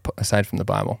favorite book aside from the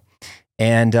Bible.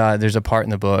 And there's a part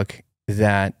in the book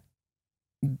that,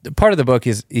 part of the book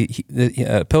is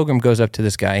the pilgrim goes up to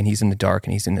this guy, and he's in the dark,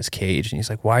 and he's in this cage, and he's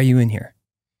like, "Why are you in here?"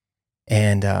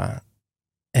 And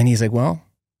he's like, "Well,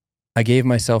 I gave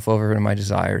myself over to my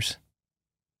desires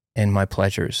and my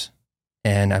pleasures,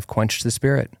 and I've quenched the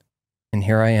spirit, and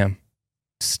here I am."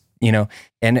 And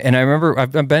I remember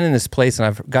I've been in this place, and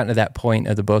I've gotten to that point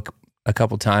of the book a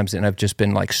couple times, and I've just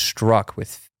been like struck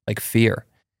with like fear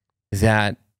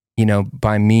that,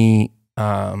 by me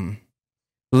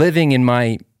living in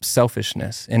my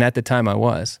selfishness, and at the time I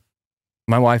was,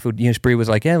 my wife would, Bree was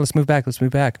like, "Yeah, let's move back.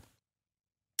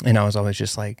 And I was always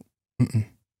just like,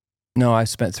 no, I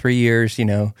spent 3 years,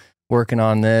 working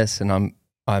on this, and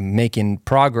I'm making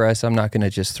progress. I'm not going to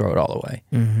just throw it all away.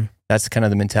 Mm-hmm. That's kind of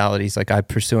the mentality. It's like I'm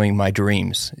pursuing my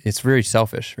dreams. It's very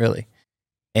selfish, really.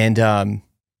 And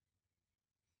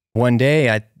one day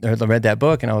I read that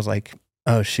book, and I was like,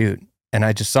 oh shoot.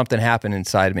 And something happened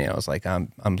inside me. I was like,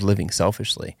 I'm living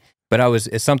selfishly. But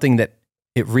it's something that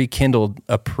it rekindled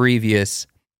a previous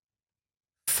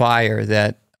fire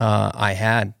that I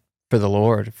had for the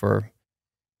Lord, for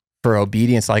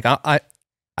obedience. Like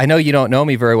I know you don't know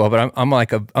me very well, but I'm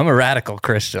a radical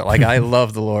Christian. Like, I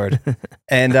love the Lord,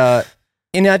 and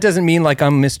that doesn't mean like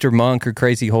I'm Mr. Monk or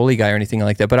crazy holy guy or anything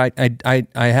like that. But I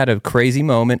had a crazy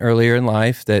moment earlier in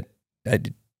life that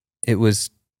it was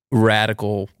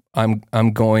radical.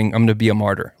 I'm going to be a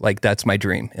martyr. Like, that's my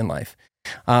dream in life.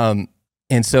 And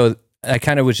so I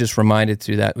kind of was just reminded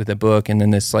through that with the book, and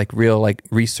then this like real like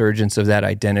resurgence of that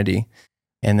identity,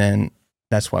 and then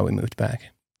that's why we moved back.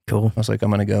 Cool. I was like,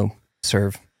 I'm going to go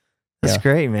serve. That's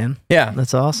great, man. Yeah.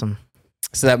 That's awesome.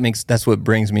 So that's what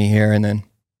brings me here. And then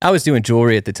I was doing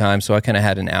jewelry at the time, so I kind of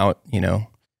had an out,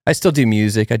 I still do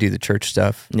music. I do the church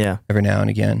stuff. Yeah. Every now and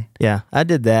again. Yeah. I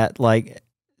did that. Like,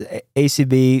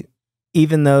 ACB,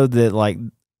 even though that like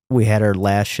we had our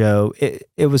last show,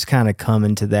 it was kind of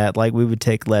coming to that. Like, we would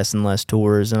take less and less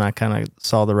tours, and I kind of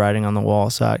saw the writing on the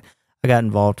wall. So I got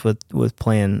involved with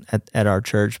playing at our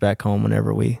church back home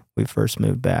whenever we first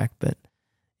moved back. But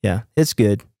yeah, it's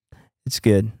good. It's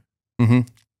good. Mm-hmm.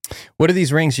 What are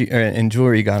these rings and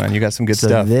jewelry you got on? You got some good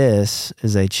stuff. This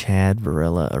is a Chad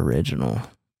Varela original.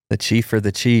 The chief for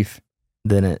the chief.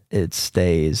 Then it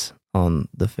stays on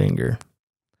the finger.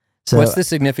 So what's the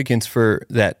significance for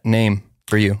that name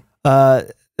for you?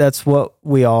 That's what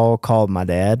we all called my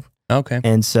dad. Okay.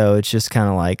 And so it's just kind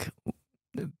of like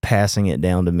passing it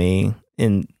down to me,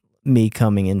 and me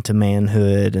coming into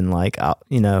manhood, and like,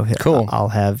 cool. I'll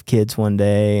have kids one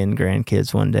day and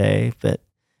grandkids one day, but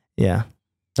yeah.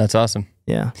 That's awesome.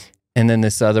 Yeah. And then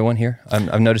this other one here,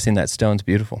 I'm noticing that stone's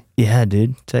beautiful. Yeah,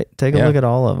 dude. Take a look at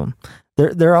all of them.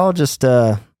 They're all just,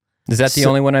 is that the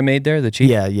only one I made there? The chief?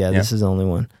 Yeah. This is the only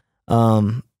one.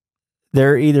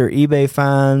 They're either eBay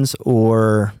finds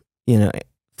or,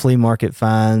 flea market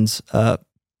finds. A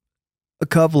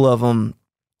couple of them,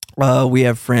 we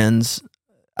have friends,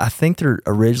 I think they're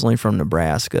originally from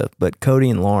Nebraska, but Cody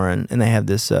and Lauren, and they have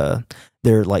this,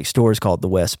 they're like stores called The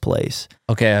West Place.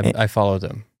 Okay, I follow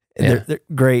them. Yeah. They're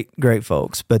great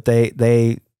folks, but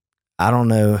they I don't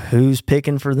know who's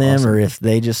picking for them, awesome, or if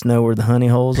they just know where the honey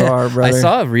holes are, brother. I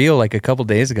saw a reel like a couple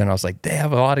days ago, and I was like, they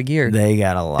have a lot of gear. They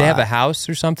got a lot. They have a house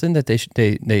or something that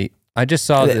they I just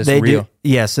saw this reel.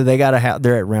 Yeah, so they got a house.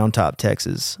 They're at Round Top,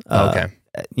 Texas. Okay.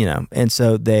 And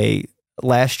so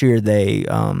last year they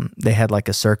had like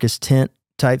a circus tent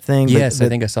type thing. Yes, I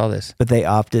think I saw this. But they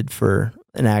opted for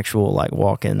an actual like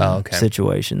walk-in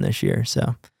situation this year.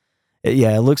 So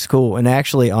it looks cool. And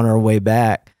actually on our way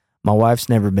back, my wife's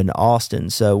never been to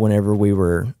Austin. So whenever we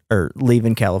were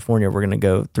leaving California, we're going to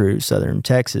go through southern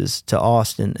Texas to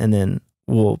Austin, and then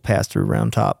we'll pass through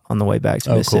Round Top on the way back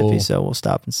to Mississippi. Cool. So we'll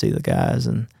stop and see the guys.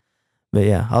 But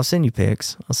yeah, I'll send you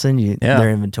pics. I'll send you their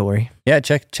inventory. Yeah,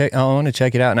 check. I want to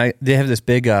check it out. And they have this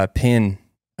big pin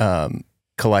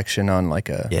collection on like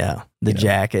a the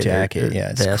jacket, or yeah,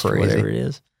 it's vest, or crazy. whatever it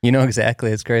is. You know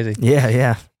exactly, it's crazy.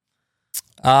 Yeah.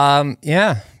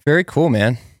 Yeah, very cool,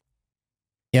 man.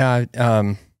 Yeah,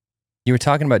 you were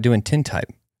talking about doing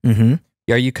tintype. Mm-hmm.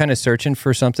 Are you kind of searching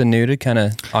for something new to kind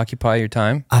of occupy your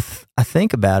time? I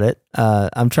think about it.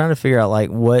 I'm trying to figure out like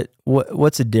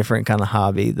what's a different kind of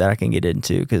hobby that I can get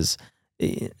into, because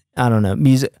I don't know,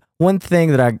 music. One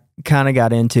thing that I kind of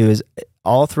got into is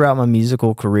all throughout my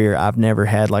musical career, I've never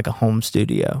had like a home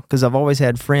studio, because I've always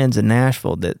had friends in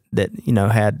Nashville that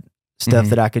had stuff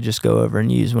that I could just go over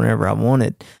and use whenever I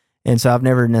wanted. And so I've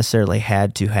never necessarily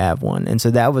had to have one. And so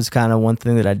that was kind of one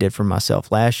thing that I did for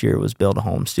myself last year, was build a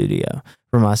home studio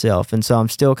for myself. And so I'm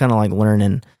still kind of like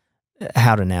learning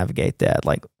how to navigate that.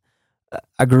 Like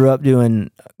I grew up doing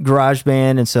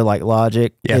GarageBand, and so like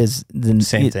Logic is the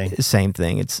same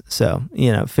thing. It's so,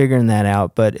 figuring that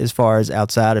out. But as far as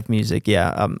outside of music,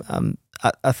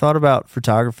 I thought about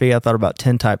photography. I thought about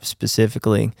tintype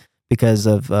specifically because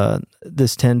of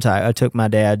this tintype. I took my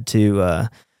dad to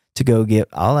go get.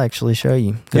 I'll actually show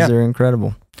you, because they're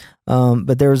incredible.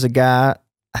 But there was a guy,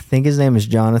 I think his name is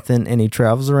Jonathan, and he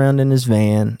travels around in his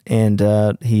van, and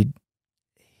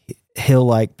he'll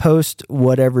like post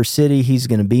whatever city he's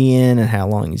going to be in and how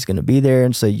long he's going to be there,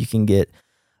 and so you can get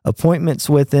appointments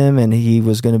with him. And he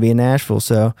was going to be in Nashville,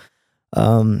 so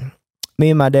me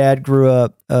and my dad grew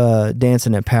up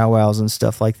dancing at powwows and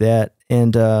stuff like that.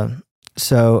 And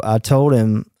so I told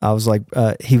him, I was like,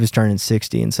 he was turning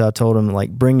 60, and so I told him, like,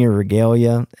 bring your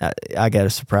regalia. I got a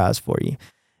surprise for you.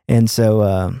 And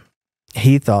so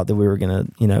he thought that we were going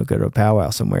to, go to a powwow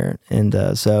somewhere.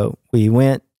 And so we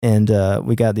went, and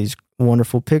we got these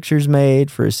wonderful pictures made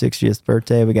for his 60th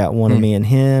birthday. We got one of me and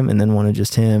him, and then one of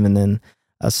just him, and then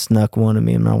I snuck one of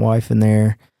me and my wife in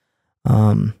there.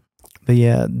 But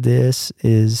yeah, this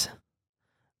is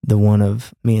the one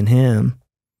of me and him.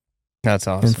 That's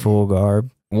awesome. In full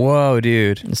garb. Whoa,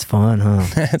 dude. It's fun, huh?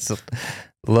 That's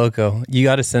loco. You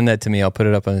got to send that to me. I'll put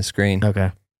it up on the screen.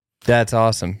 Okay. That's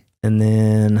awesome. And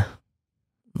then,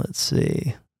 let's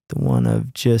see, the one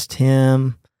of just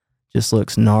him just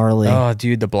looks gnarly. Oh,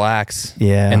 dude, the blacks.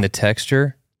 Yeah. And the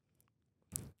texture.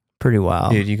 Pretty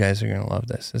wild. Dude, you guys are going to love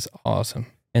this. It's awesome.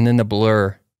 And then the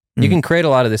blur. You can create a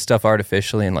lot of this stuff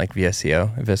artificially in like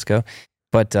VSCO,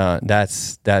 but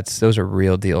those are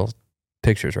real deal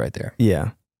pictures right there.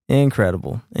 Yeah.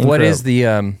 Incredible. What is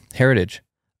the heritage?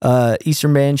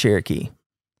 Eastern Band Cherokee.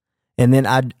 And then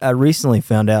I recently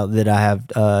found out that I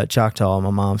have Choctaw on my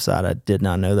mom's side. I did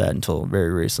not know that until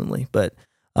very recently. But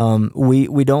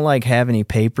we don't like have any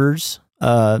papers.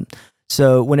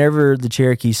 So whenever the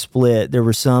Cherokee split, there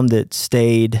were some that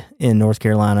stayed in North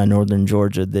Carolina, northern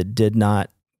Georgia, that did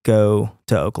not go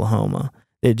to Oklahoma.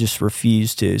 They just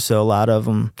refused to. So a lot of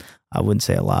them, I wouldn't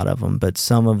say a lot of them, but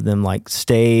some of them like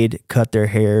stayed, cut their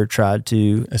hair, tried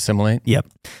to assimilate. Yep.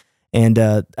 And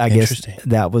I guess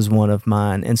that was one of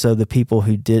mine. And so the people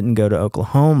who didn't go to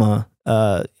Oklahoma,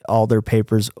 all their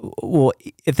papers, well,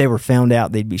 if they were found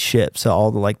out, they'd be shipped. So all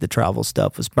the travel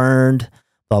stuff was burned,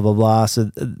 blah, blah, blah.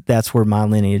 So that's where my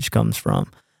lineage comes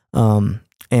from.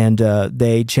 And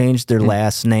they changed their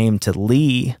last name to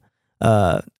Lee,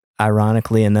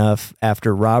 ironically enough,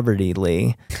 after Robert E.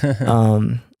 Lee.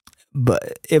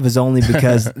 But it was only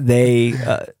because they,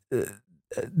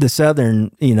 the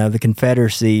Southern, the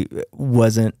Confederacy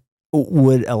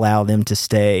would allow them to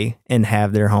stay and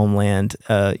have their homeland,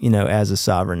 as a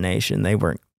sovereign nation. They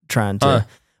weren't trying to,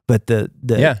 but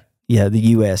the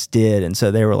U.S. did. And so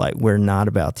they were like, we're not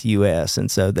about the U.S. And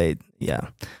so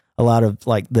a lot of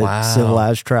like the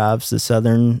civilized tribes, the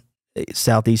Southern,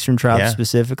 Southeastern tribes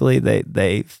specifically,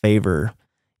 they favor,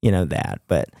 that,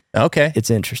 but okay, it's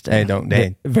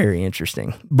interesting. Very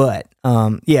interesting. But,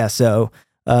 so,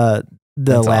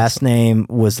 the last name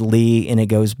was Lee, and it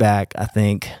goes back, I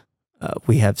think,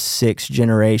 we have 6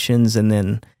 generations, and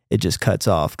then it just cuts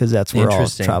off because that's where all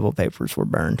tribal papers were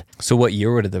burned. So what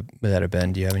year would that have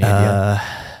been? Do you have any idea?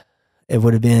 It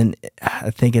would have been,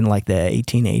 I think, in like the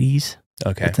 1880s.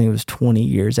 Okay. I think it was 20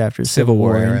 years after the Civil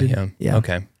War ended. Yeah.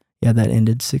 Okay. Yeah, that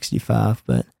ended 65,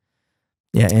 but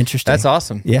yeah, interesting. That's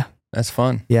awesome. Yeah. That's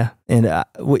fun. Yeah. And I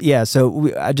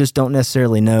just don't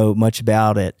necessarily know much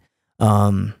about it.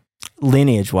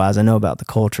 Lineage wise, I know about the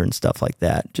culture and stuff like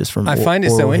that, just from I find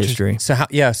it so history.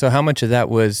 interesting. So how much of that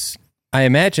was, I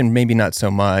imagine maybe not so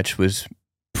much, was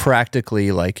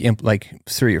practically like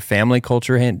through your family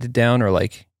culture handed down, or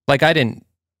like I didn't,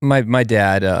 my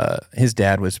dad, his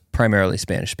dad was primarily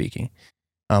Spanish speaking.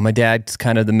 My dad's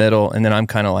kind of the middle, and then I'm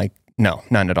kind of like, no,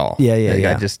 none at all. Yeah.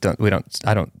 I just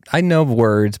I know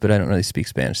words, but I don't really speak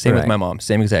Spanish. Same with my mom,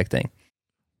 same exact thing.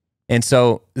 And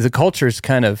so the culture's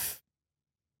kind of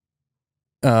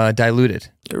diluted.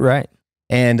 Right.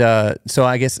 And so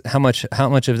I guess how much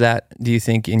of that do you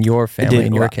think in your family,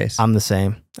 in your case? I'm the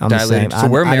same. I'm diluted. the same. So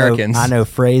we're Americans. I know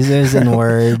phrases and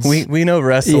words. we know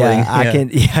wrestling.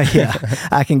 Yeah,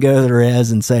 I can go to the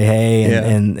res and say hey,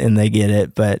 and they get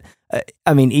it. But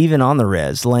I mean, even on the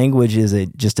res, language is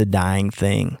just a dying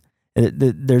thing.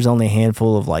 There's only a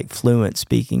handful of like fluent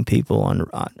speaking people on.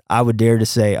 I would dare to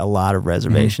say a lot of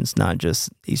reservations, not just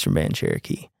Eastern Band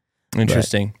Cherokee.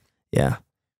 Interesting. But, yeah.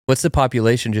 What's the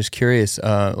population? Just curious,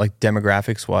 like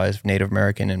demographics wise, Native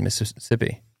American in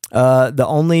Mississippi. The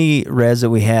only res that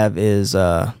we have is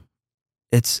I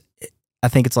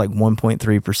think it's like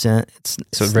 1.3%.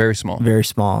 It's very small. Very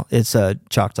small. It's a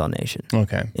Choctaw Nation.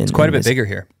 Okay, it's quite a bit bigger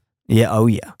here. Yeah. Oh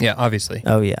yeah. Yeah. Obviously.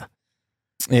 Oh yeah.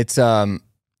 It's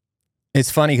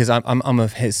funny because I'm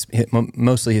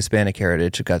mostly Hispanic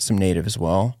heritage. I've got some Native as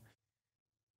well.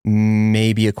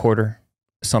 Maybe a quarter,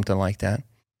 something like that.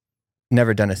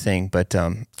 Never done a thing, but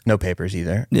no papers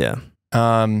either. Yeah.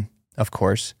 Of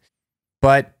course.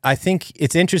 But I think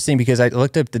it's interesting because I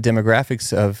looked up the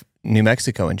demographics of New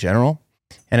Mexico in general,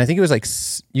 and I think it was like,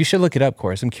 you should look it up,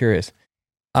 Course. I'm curious.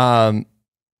 It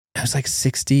was like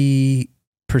 60%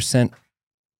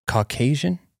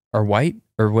 Caucasian or white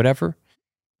or whatever.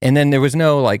 And then there was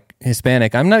no like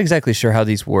Hispanic. I'm not exactly sure how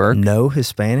these work. No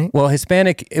Hispanic? Well,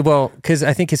 because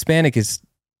I think Hispanic is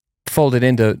folded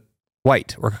into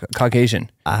white or Caucasian.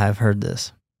 I have heard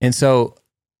this. And so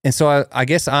I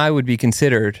guess I would be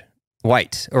considered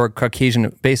white or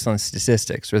Caucasian based on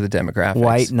statistics or the demographics.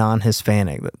 White,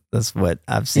 non-Hispanic. That's what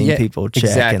I've seen people check.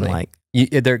 Exactly.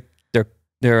 And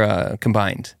they're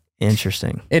combined.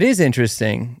 Interesting. It is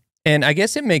interesting. And I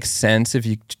guess it makes sense if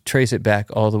you trace it back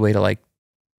all the way to like,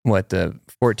 what, the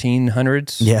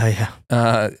 1400s?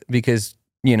 Yeah. Because,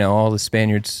 all the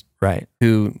Spaniards right,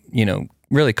 who,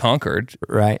 really conquered.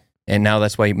 Right. And now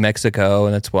that's why Mexico,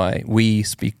 and that's why we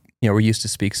speak, we're used to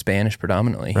speak Spanish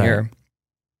predominantly here.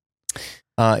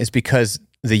 Is because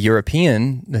the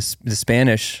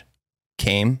Spanish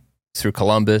came through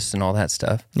Columbus and all that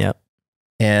stuff. Yep.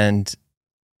 And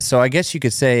so I guess you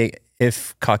could say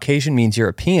if Caucasian means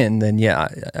European, then yeah,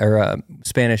 or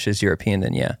Spanish is European,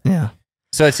 then yeah. Yeah.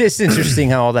 So it's interesting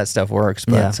how all that stuff works,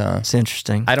 but it's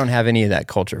interesting. I don't have any of that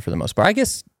culture for the most part. I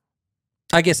guess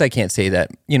I can't say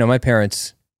that. My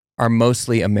parents are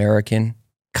mostly American,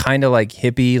 kind of like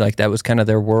hippie, like that was kind of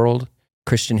their world,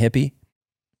 Christian hippie.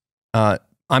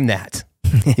 I'm that,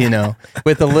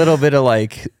 with a little bit of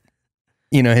like,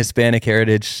 Hispanic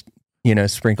heritage,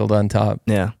 sprinkled on top.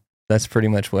 Yeah. That's pretty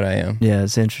much what I am. Yeah,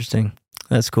 it's interesting.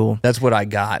 That's cool. That's what I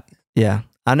got. Yeah.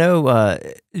 I know,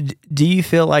 do you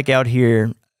feel like out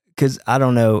here, because I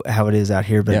don't know how it is out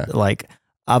here, but like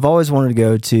I've always wanted to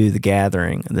go to the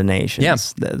Gathering of the Nations. Yeah.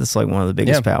 That's like one of the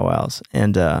biggest powwows.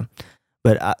 And,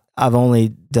 but I've only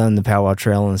done the powwow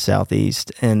trail in the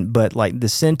Southeast. But like the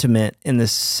sentiment in the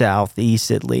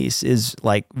Southeast, at least, is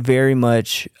like very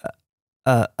much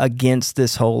against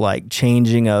this whole like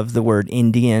changing of the word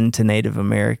Indian to Native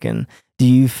American. Do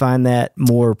you find that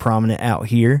more prominent out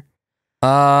here?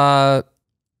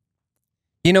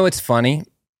 It's funny.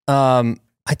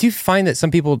 I do find that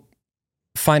some people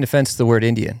find offense to the word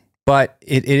Indian, but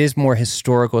it is more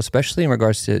historical, especially in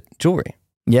regards to jewelry.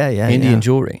 Yeah, Indian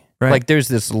jewelry. Right. Like there's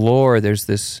this lore, there's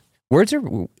this, words are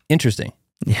interesting.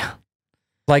 Yeah.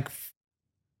 Like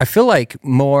I feel like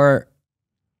more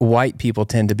white people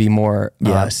tend to be more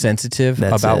sensitive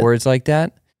about words like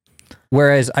that.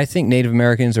 Whereas I think Native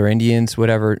Americans or Indians,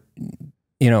 whatever,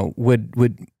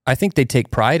 would I think they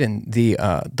take pride in the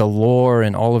lore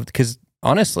and all of, because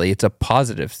honestly, it's a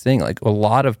positive thing. Like a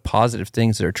lot of positive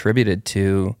things are attributed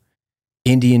to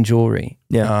Indian jewelry,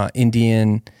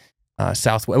 Indian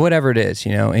Southwest, whatever it is,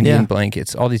 Indian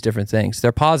blankets, all these different things.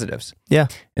 They're positives. Yeah.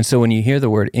 And so when you hear the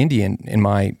word Indian, in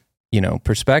my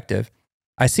perspective,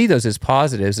 I see those as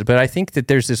positives. But I think that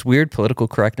there's this weird political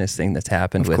correctness thing that's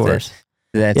happened with it.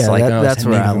 That's like that's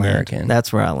where I American. land.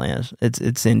 That's where I land.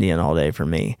 It's Indian all day for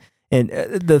me. And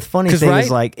the funny thing is,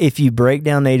 like, if you break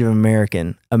down Native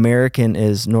American, American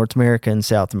is North America and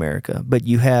South America, but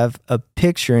you have a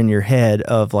picture in your head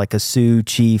of like a Sioux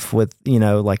chief with,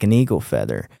 like an eagle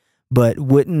feather. But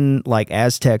wouldn't like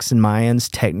Aztecs and Mayans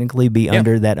technically be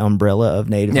under that umbrella of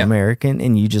Native American,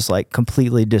 and you just like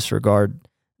completely disregard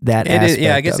that aspect?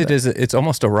 I guess it is. It's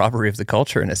almost a robbery of the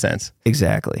culture in a sense.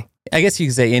 Exactly. I guess you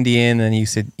could say Indian, and you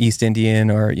said East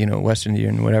Indian or West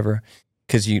Indian, whatever,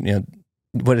 because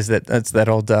what is that? That's that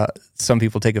old. Some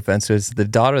people take offense to it. It's the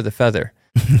dot or the feather,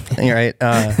 right?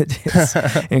 It's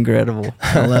incredible.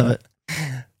 I love it.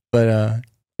 But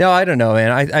no, I don't know,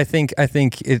 man. I think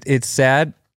it's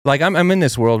sad. Like I'm in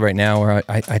this world right now where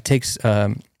I take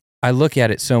I look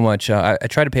at it so much. I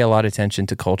try to pay a lot of attention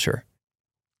to culture.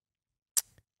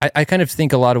 I kind of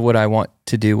think a lot of what I want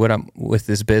to do, what I'm with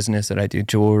this business that I do,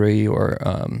 jewelry or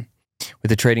with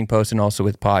the Trading Post and also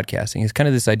with podcasting, is kind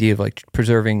of this idea of like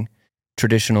preserving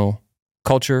traditional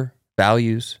culture,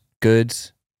 values,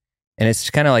 goods, and it's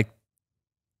kind of like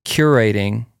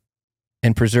curating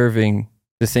and preserving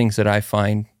the things that I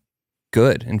find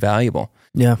good and valuable.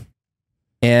 Yeah.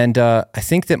 And I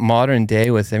think that modern day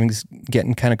with things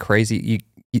getting kind of crazy,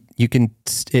 you can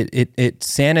it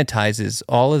sanitizes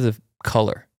all of the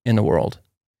color in the world,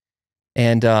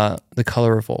 and the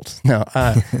color revolt. No,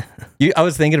 I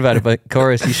was thinking about it, but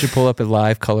Chorus, you should pull up a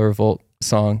live color revolt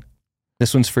song.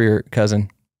 This one's for your cousin.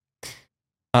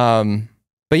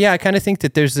 But yeah, I kind of think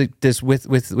that there's this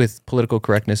with political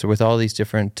correctness or with all these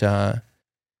different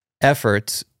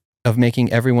efforts of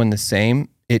making everyone the same.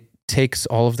 It takes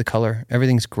all of the color.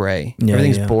 Everything's gray.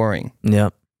 Everything's boring.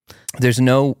 Yep. There's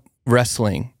no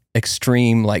wrestling,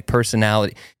 extreme like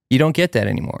personality. You don't get that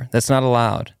anymore. That's not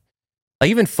allowed. Like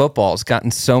even football's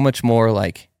gotten so much more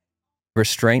like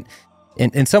restraint.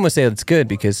 And some would say that's good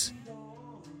because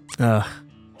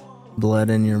blood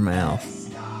in your mouth.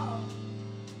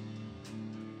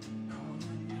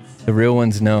 The real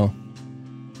ones know.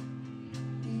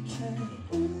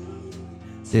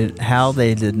 Dude, how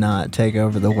they did not take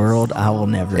over the world, I will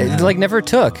never know. It like never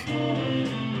took.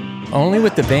 Only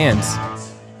with the bands.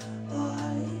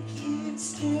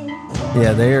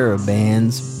 Yeah, they are a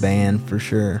band's band for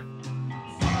sure.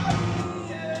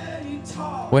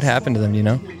 What happened to them, do you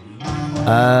know?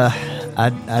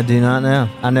 I do not know.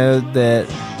 I know that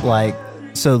like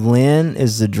so Lynn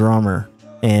is the drummer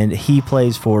and he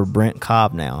plays for Brent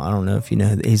Cobb now. I don't know if you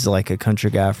know that he's like a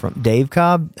country guy from Dave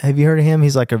Cobb. Have you heard of him?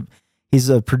 He's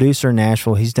a producer in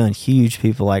Nashville. He's done huge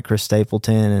people like Chris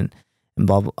Stapleton and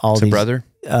blah, blah, all it's these. A brother?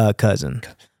 Cousin.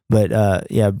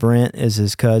 But yeah, Brent is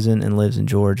his cousin and lives in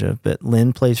Georgia. But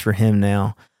Lynn plays for him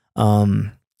now.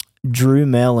 Drew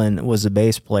Mellon was a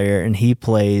bass player, and he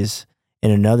plays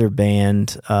in another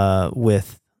band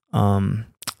with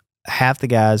half the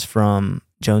guys from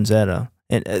Jonesetta,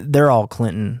 and they're all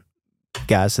Clinton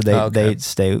guys. So they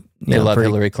stay. They love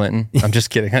Hillary Clinton. I'm just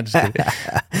kidding.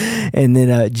 And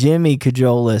then Jimmy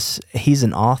Cajolis, he's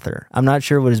an author. I'm not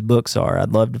sure what his books are.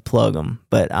 I'd love to plug them,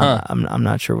 but I'm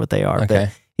not sure what they are. Okay. But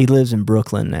he lives in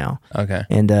Brooklyn now. Okay.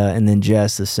 And then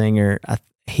Jess, the singer,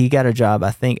 he got a job,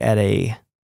 I think, at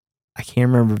I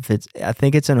can't remember I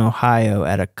think it's in Ohio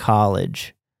at a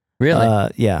college.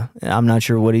 Really? Yeah. I'm not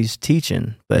sure what he's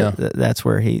teaching, but that's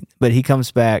where but he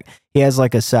comes back. He has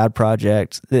like a side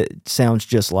project that sounds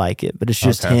just like it, but it's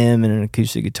just him and an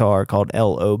acoustic guitar called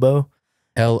El Oboe.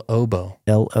 El Oboe.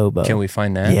 El Oboe. Can we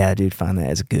find that? Yeah, dude, find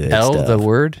that. It's good El, stuff. the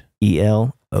word?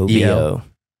 ELOBO.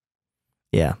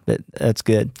 Yeah, but that's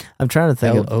good. I'm trying to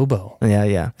think El Oboe.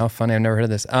 Yeah. How funny. I've never heard of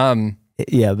this.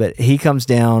 Yeah, but he comes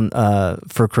down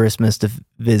for Christmas to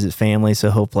visit family,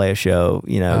 so he'll play a show,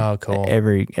 cool.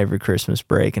 every Christmas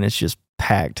break, and it's just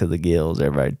packed to the gills.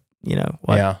 Everybody,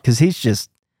 because he's just,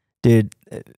 dude,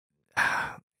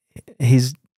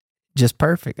 he's just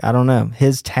perfect. I don't know.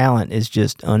 His talent is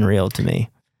just unreal to me.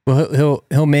 Well,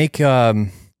 he'll make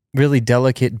really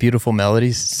delicate, beautiful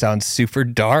melodies sound super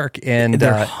dark and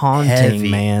they're haunting,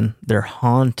 heavy. man. They're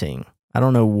haunting. I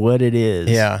don't know what it is.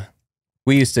 Yeah.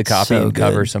 We used to copy and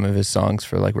cover some of his songs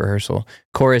for like rehearsal.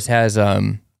 Chorus has,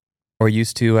 or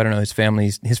used to, I don't know,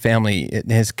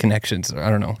 his connections, I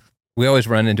don't know. We always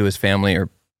run into his family or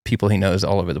people he knows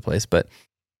all over the place, but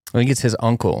I think it's his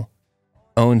uncle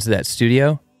owns that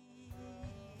studio.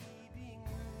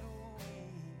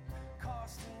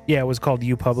 Yeah, it was called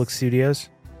U Public Studios.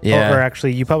 Yeah. Or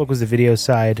actually, U Public was the video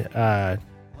side.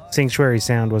 Sanctuary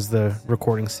Sound was the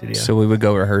recording studio. So we would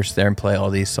go rehearse there and play all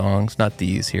these songs. Not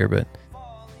these here, but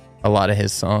a lot of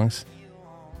his songs.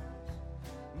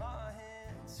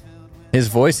 His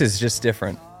voice is just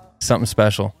different. Something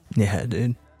special. Yeah,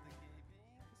 dude.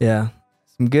 Yeah.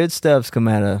 Some good stuff's come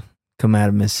out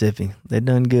of Mississippi. They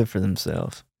done good for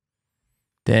themselves.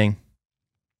 Dang.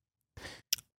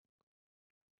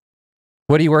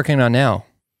 What are you working on now?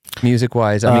 Music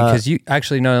wise? I mean, because you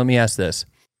actually, no, let me ask this.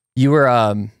 You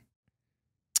were,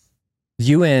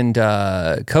 you and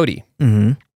Cody.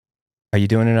 Mm-hmm. Are you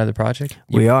doing another project?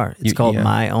 We are. It's called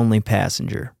My Only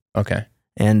Passenger. Okay.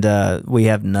 And we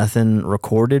have nothing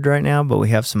recorded right now, but we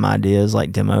have some ideas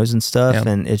like demos and stuff. Yep.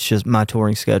 And it's just my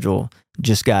touring schedule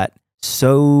just got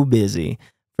so busy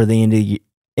for the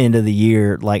end of the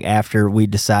year. Like after we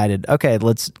decided, okay,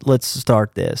 let's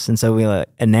start this, and so we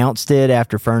announced it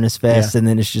after Furnace Fest, and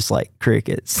then it's just like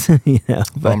crickets, But,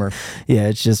 bummer. Yeah,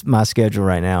 it's just my schedule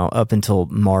right now up until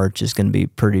March is going to be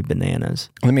pretty bananas.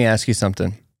 Let me ask you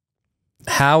something.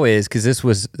 How is, because this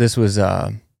was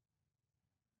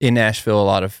in Nashville, a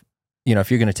lot of,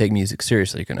 if you're going to take music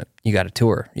seriously, you got to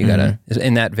tour. You got to,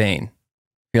 in that vein,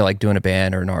 you're like doing a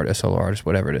band or an artist, solo artist,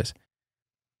 whatever it is.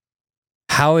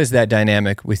 How is that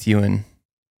dynamic with you and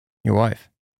your wife?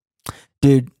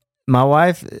 Dude, my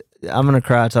wife, I'm going to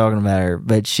cry talking about her,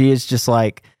 but she is just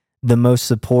like the most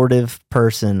supportive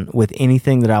person with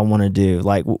anything that I want to do.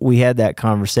 Like, we had that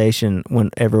conversation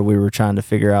whenever we were trying to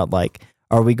figure out, like,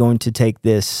 are we going to take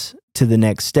this to the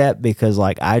next step? Because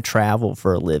like I travel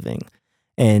for a living,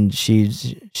 and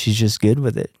she's just good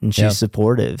with it, and she's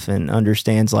supportive and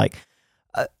understands. Like,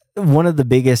 one of the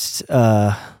biggest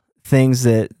things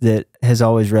that has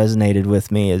always resonated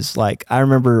with me is, like, I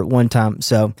remember one time,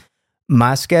 so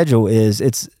my schedule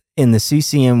it's in the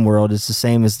CCM world, it's the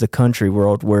same as the country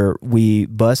world, where we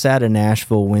bus out of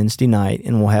Nashville Wednesday night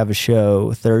and we'll have a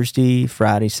show Thursday,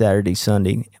 Friday, Saturday,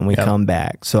 Sunday, and we come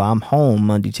back. So I'm home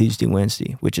Monday, Tuesday,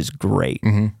 Wednesday, which is great.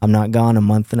 Mm-hmm. I'm not gone a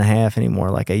month and a half anymore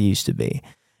like I used to be.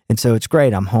 And so it's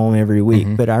great. I'm home every week.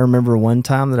 Mm-hmm. But I remember one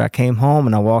time that I came home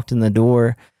and I walked in the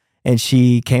door, and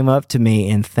she came up to me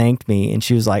and thanked me. And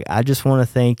she was like, I just want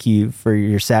to thank you for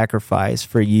your sacrifice,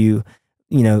 for you,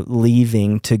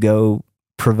 leaving to go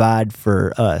provide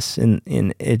for us. And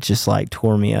it just like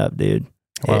tore me up, dude.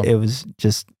 Wow. It was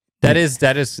just...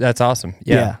 That's awesome.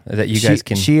 Yeah. That you guys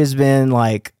can... She has been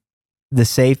like the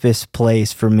safest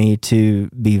place for me to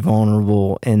be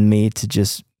vulnerable, and me to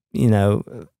just, I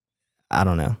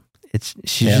don't know.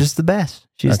 She's just the best.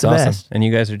 She's the awesome. Best. And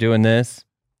you guys are doing this?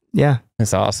 Yeah.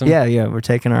 That's awesome. Yeah. We're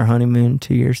taking our honeymoon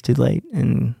 2 years too late,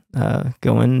 and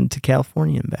going to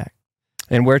California and back.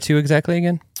 And where to exactly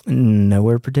again?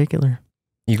 Nowhere particular.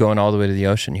 You going all the way to the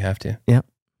ocean? You have to. Yep.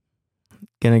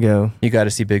 Gonna go. You got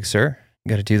to see Big Sur. You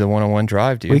got to do the 101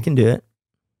 drive, dude. We can do it.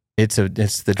 It's the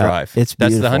drive. It's beautiful.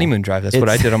 That's the honeymoon drive. That's what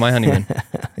I did on my honeymoon.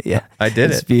 Yeah, I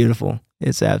did it. It's beautiful.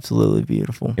 It's absolutely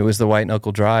beautiful. It was the White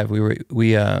Knuckle Drive.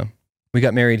 We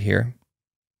got married here.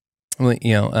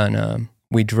 And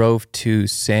we drove to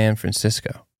San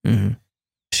Francisco.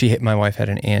 Mm-hmm. My wife had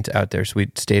an aunt out there, so we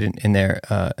stayed in there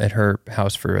at her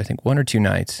house for I think 1 or 2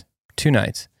 nights. 2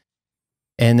 nights.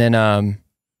 And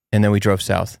then we drove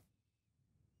south,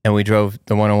 and we drove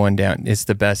the 101 down. It's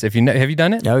the best. Have you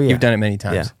done it? Oh yeah, you've done it many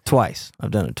times. Yeah, twice.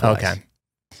 I've done it twice. Okay,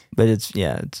 but it's.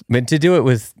 But to do it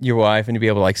with your wife and to be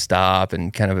able to like stop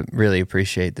and kind of really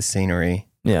appreciate the scenery.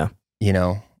 Yeah,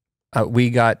 we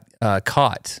got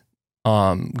caught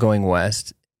going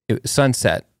west.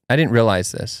 Sunset. I didn't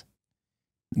realize this,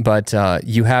 but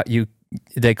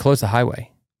they closed the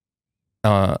highway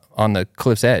on the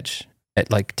cliff's edge at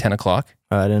like 10 o'clock.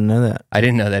 Oh, I didn't know that. I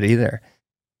didn't know that either.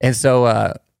 And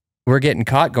so we're getting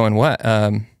caught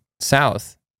going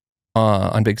south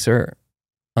on Big Sur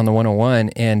on the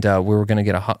 101, and we were going to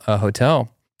get a hotel,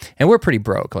 and we're pretty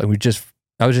broke. Like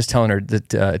I was just telling her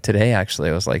that today, actually,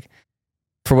 I was like,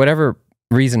 for whatever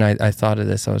reason I thought of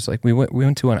this, I was like, we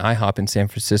went to an IHOP in San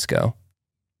Francisco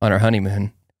on our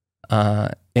honeymoon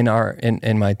in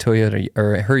my Toyota,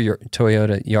 or her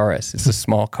Toyota Yaris. It's a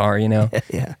small car,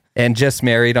 Yeah. And just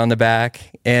married on the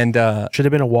back, and should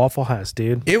have been a Waffle House,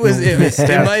 dude. It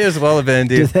might as well have been,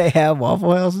 dude. Do they have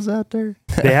Waffle Houses out there?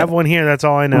 They have one here. That's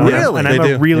all I know. Really? And I'm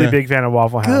a really big fan of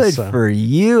Waffle House. Good for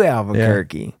you,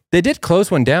 Albuquerque. Yeah. They did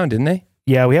close one down, didn't they?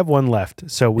 Yeah, we have one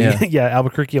left. So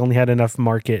Albuquerque only had enough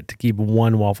market to keep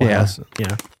one Waffle House.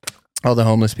 Yeah. All the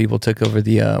homeless people took over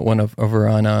the one over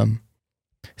on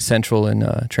Central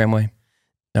and Tramway.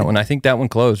 That one, I think that one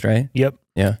closed, right? Yep.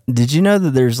 Yeah. Did you know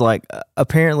that there's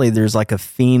apparently there's a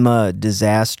FEMA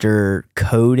disaster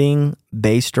coding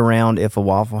based around if a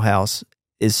Waffle House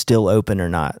is still open or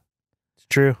not? It's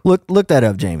true. Look that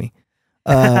up, Jamie.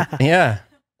 Yeah.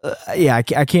 I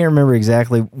can't remember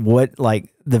exactly what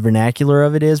the vernacular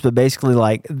of it is, but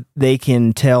basically they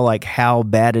can tell how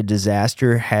bad a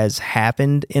disaster has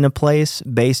happened in a place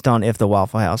based on if the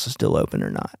Waffle House is still open or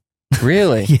not.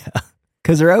 Really? Yeah.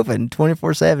 Because they're open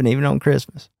 24/7, even on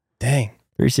Christmas. Dang.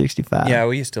 365. Yeah,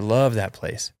 we used to love that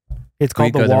place. It's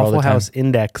called the Waffle House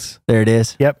Index. There it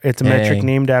is. Yep. It's a metric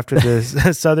named after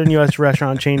the Southern U.S.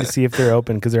 restaurant chain to see if they're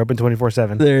open, because they're open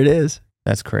 24/7. There it is.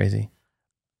 That's crazy.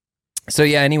 So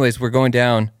yeah, anyways, we're going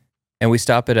down, and we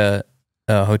stop at a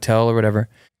hotel or whatever,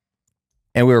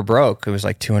 and we were broke. It was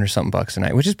like $200-something a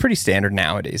night, which is pretty standard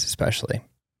nowadays, especially.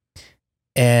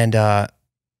 And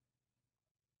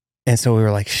so we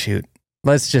were like, shoot,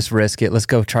 let's just risk it. Let's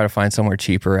go try to find somewhere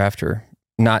cheaper after,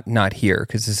 not here,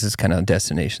 because this is kind of a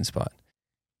destination spot.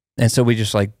 And so we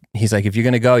just he's like, if you're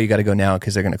going to go, you got to go now,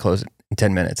 because they're going to close it in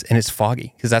 10 minutes. And it's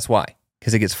foggy, because that's why,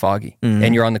 because it gets foggy. Mm-hmm.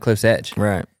 And you're on the cliff's edge.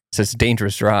 Right. So it's a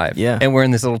dangerous drive. Yeah. And we're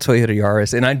in this little Toyota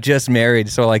Yaris, and I'm just married.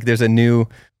 So like there's a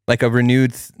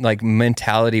renewed like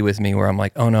mentality with me where I'm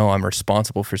like, oh no, I'm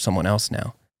responsible for someone else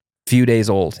now. Few days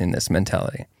old in this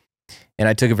mentality. And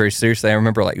I took it very seriously. I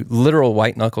remember like literal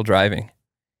white knuckle driving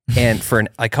and for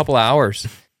a couple hours.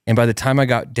 And by the time I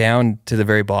got down to the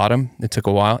very bottom, it took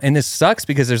a while. And this sucks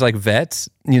because there's like vets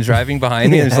driving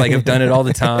behind me. And it's like, I've done it all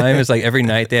the time. It's like every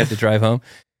night they have to drive home.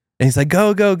 And he's like,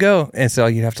 go, go, go. And so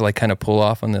you have to like kind of pull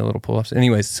off on the little pull-offs.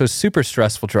 Anyways, so super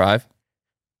stressful drive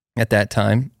at that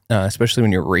time, especially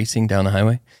when you're racing down the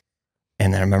highway.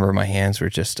 And then I remember my hands were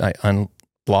just, I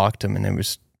unlocked them and it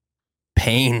was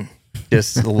pain,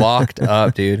 just locked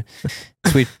up, dude.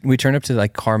 So we turned up to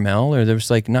like Carmel, or there was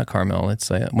like, not Carmel,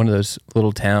 it's like one of those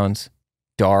little towns,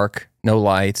 dark, no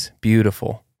lights,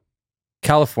 beautiful.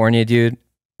 California, dude,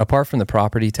 apart from the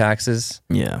property taxes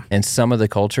and some of the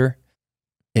culture,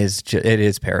 it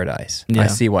is paradise. Yeah. I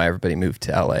see why everybody moved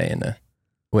to LA in the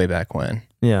way back when.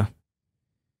 Yeah.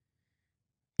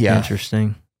 Yeah.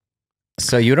 Interesting.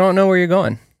 So you don't know where you're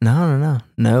going? No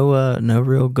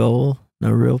real goal, no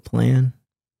real plan.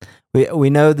 We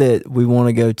know that we want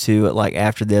to go to, like,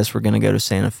 after this, we're going to go to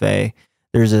Santa Fe.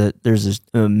 There's a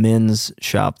men's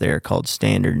shop there called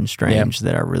Standard and Strange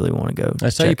that I really want to go. I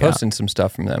saw you posting some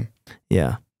stuff from them.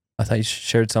 Yeah. I thought you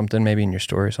shared something maybe in your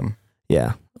story or something.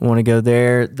 Yeah. I want to go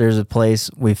there. There's a place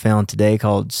we found today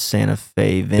called Santa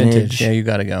Fe Vintage. Yeah, you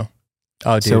got to go.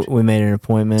 Oh, dude. So we made an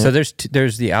appointment. So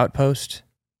there's the Outpost.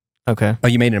 Okay. Oh,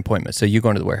 you made an appointment. So you're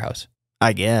going to the warehouse.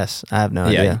 I guess. I have no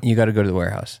idea. Yeah, you got to go to the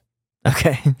warehouse.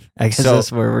 Okay. I guess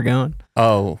that's where we're going.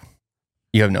 Oh,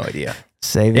 you have no idea.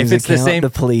 Savings if it's account the same,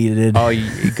 depleted. Oh,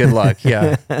 good luck.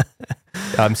 Yeah.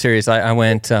 I'm serious. I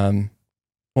went, it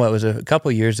was a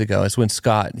couple years ago. It's when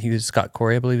Scott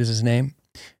Corey, I believe is his name.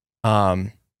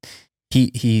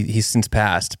 He's since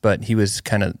passed, but he was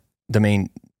kind of the main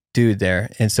dude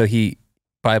there. And so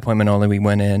by appointment only, we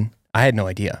went in. I had no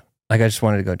idea. Like, I just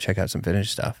wanted to go check out some vintage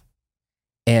stuff.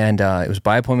 And it was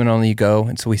by appointment only. You go,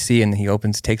 and so we see, and he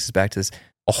takes us back to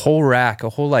a whole rack, a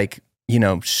whole like,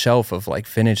 shelf of like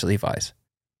vintage Levi's,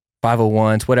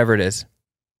 501s, whatever it is.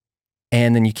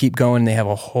 And then you keep going, and they have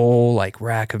a whole like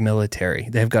rack of military.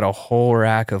 They've got a whole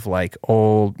rack of like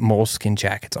old moleskin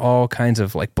jackets, all kinds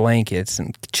of like blankets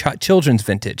and children's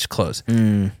vintage clothes.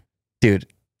 Dude,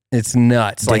 it's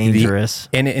nuts. Dangerous.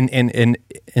 Like and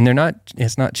they're not.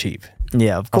 It's not cheap.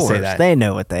 Yeah, of course. I'll say that. They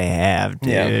know what they have,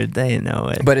 dude. Yeah. They know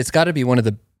it. But it's got to be one of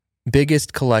the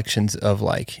biggest collections of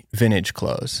like vintage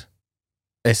clothes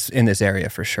in this area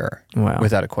for sure. Wow.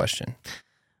 Without a question.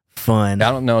 Fun. I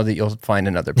don't know that you'll find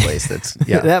another place that's,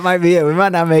 yeah. That might be it. We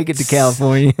might not make it to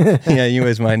California. Yeah, you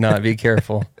guys might not. Be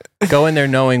careful. Go in there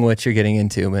knowing what you're getting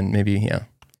into, and maybe, yeah.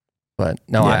 But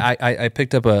no, yeah. I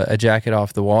picked up a jacket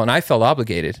off the wall, and I felt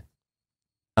obligated.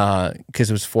 Because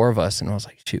it was 4 of us, and I was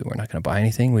like, shoot, we're not going to buy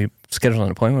anything. We scheduled an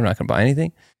appointment, we're not going to buy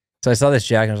anything. So I saw this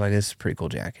jacket, and I was like, this is a pretty cool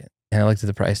jacket. And I looked at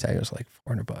the price tag, it was like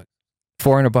 $400.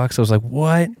 $400, I was like,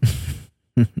 what?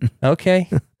 Okay,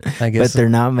 I guess. But they're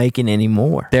not making any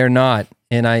more. They're not,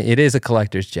 and it is a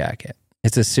collector's jacket.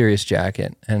 It's a serious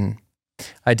jacket, and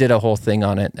I did a whole thing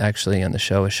on it, actually, on the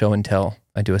show, a show and tell.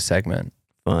 I do a segment.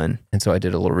 Fun. And so I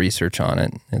did a little research on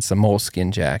it. It's a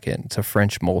moleskin jacket. It's a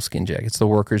French moleskin jacket. It's the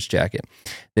worker's jacket.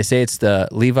 They say it's the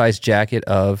Levi's jacket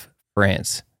of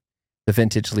France, the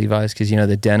vintage Levi's, because,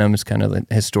 the denim is kind of the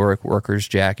historic worker's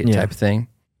jacket type thing.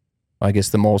 I guess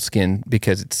the moleskin,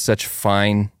 because it's such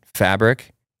fine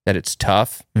fabric that it's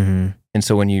tough. Mm-hmm. And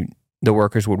so when the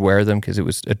workers would wear them because it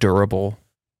was a durable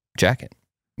jacket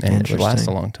and it would last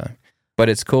a long time. But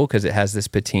it's cool because it has this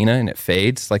patina and it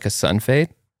fades like a sun fade.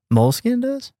 Moleskin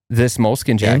does? This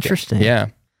moleskin jacket. Interesting. Yeah.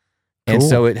 Cool. And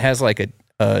so it has like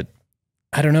a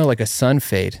I don't know, like a sun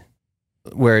fade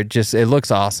where it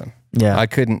looks awesome. Yeah. I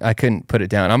couldn't put it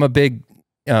down. I'm a big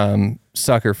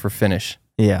sucker for finish.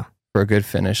 Yeah. For a good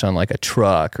finish on like a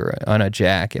truck or on a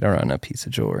jacket or on a piece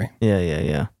of jewelry.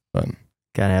 Yeah.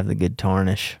 Gotta have the good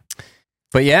tarnish.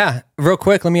 But yeah, real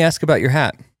quick, let me ask about your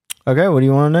hat. Okay, what do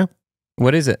you want to know?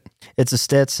 What is it? It's a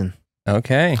Stetson.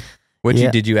 Okay.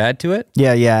 Did you add to it?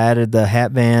 Yeah, I added the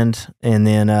hat band, and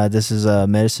then this is a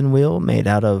medicine wheel made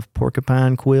out of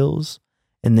porcupine quills.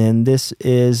 And then this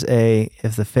is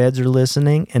if the feds are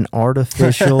listening, an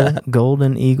artificial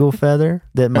golden eagle feather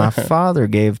that my father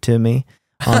gave to me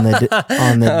on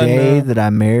the day that I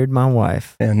married my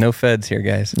wife. Yeah, no feds here,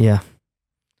 guys. Yeah.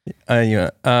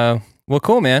 Well,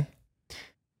 cool, man.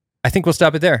 I think we'll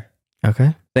stop it there.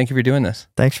 Okay. Thank you for doing this.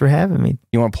 Thanks for having me.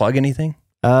 You want to plug anything?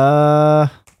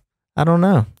 I don't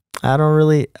know. I don't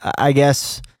really. I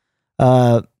guess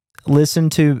listen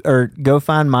to or go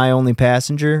find My Only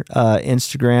Passenger,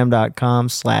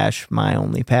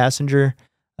 Instagram.com/myonlypassenger.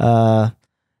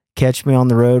 Catch me on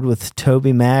the road with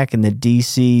Toby Mac and the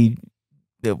DC,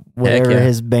 whatever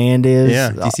his band is.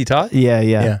 Yeah, DC Todd?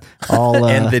 Yeah. All,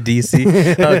 and the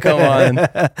DC. Oh, come on.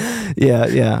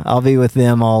 Yeah. I'll be with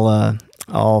them all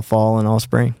fall and all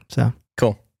spring. So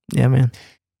cool. Yeah, man.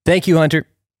 Thank you, Hunter.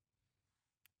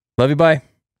 Love you. Bye.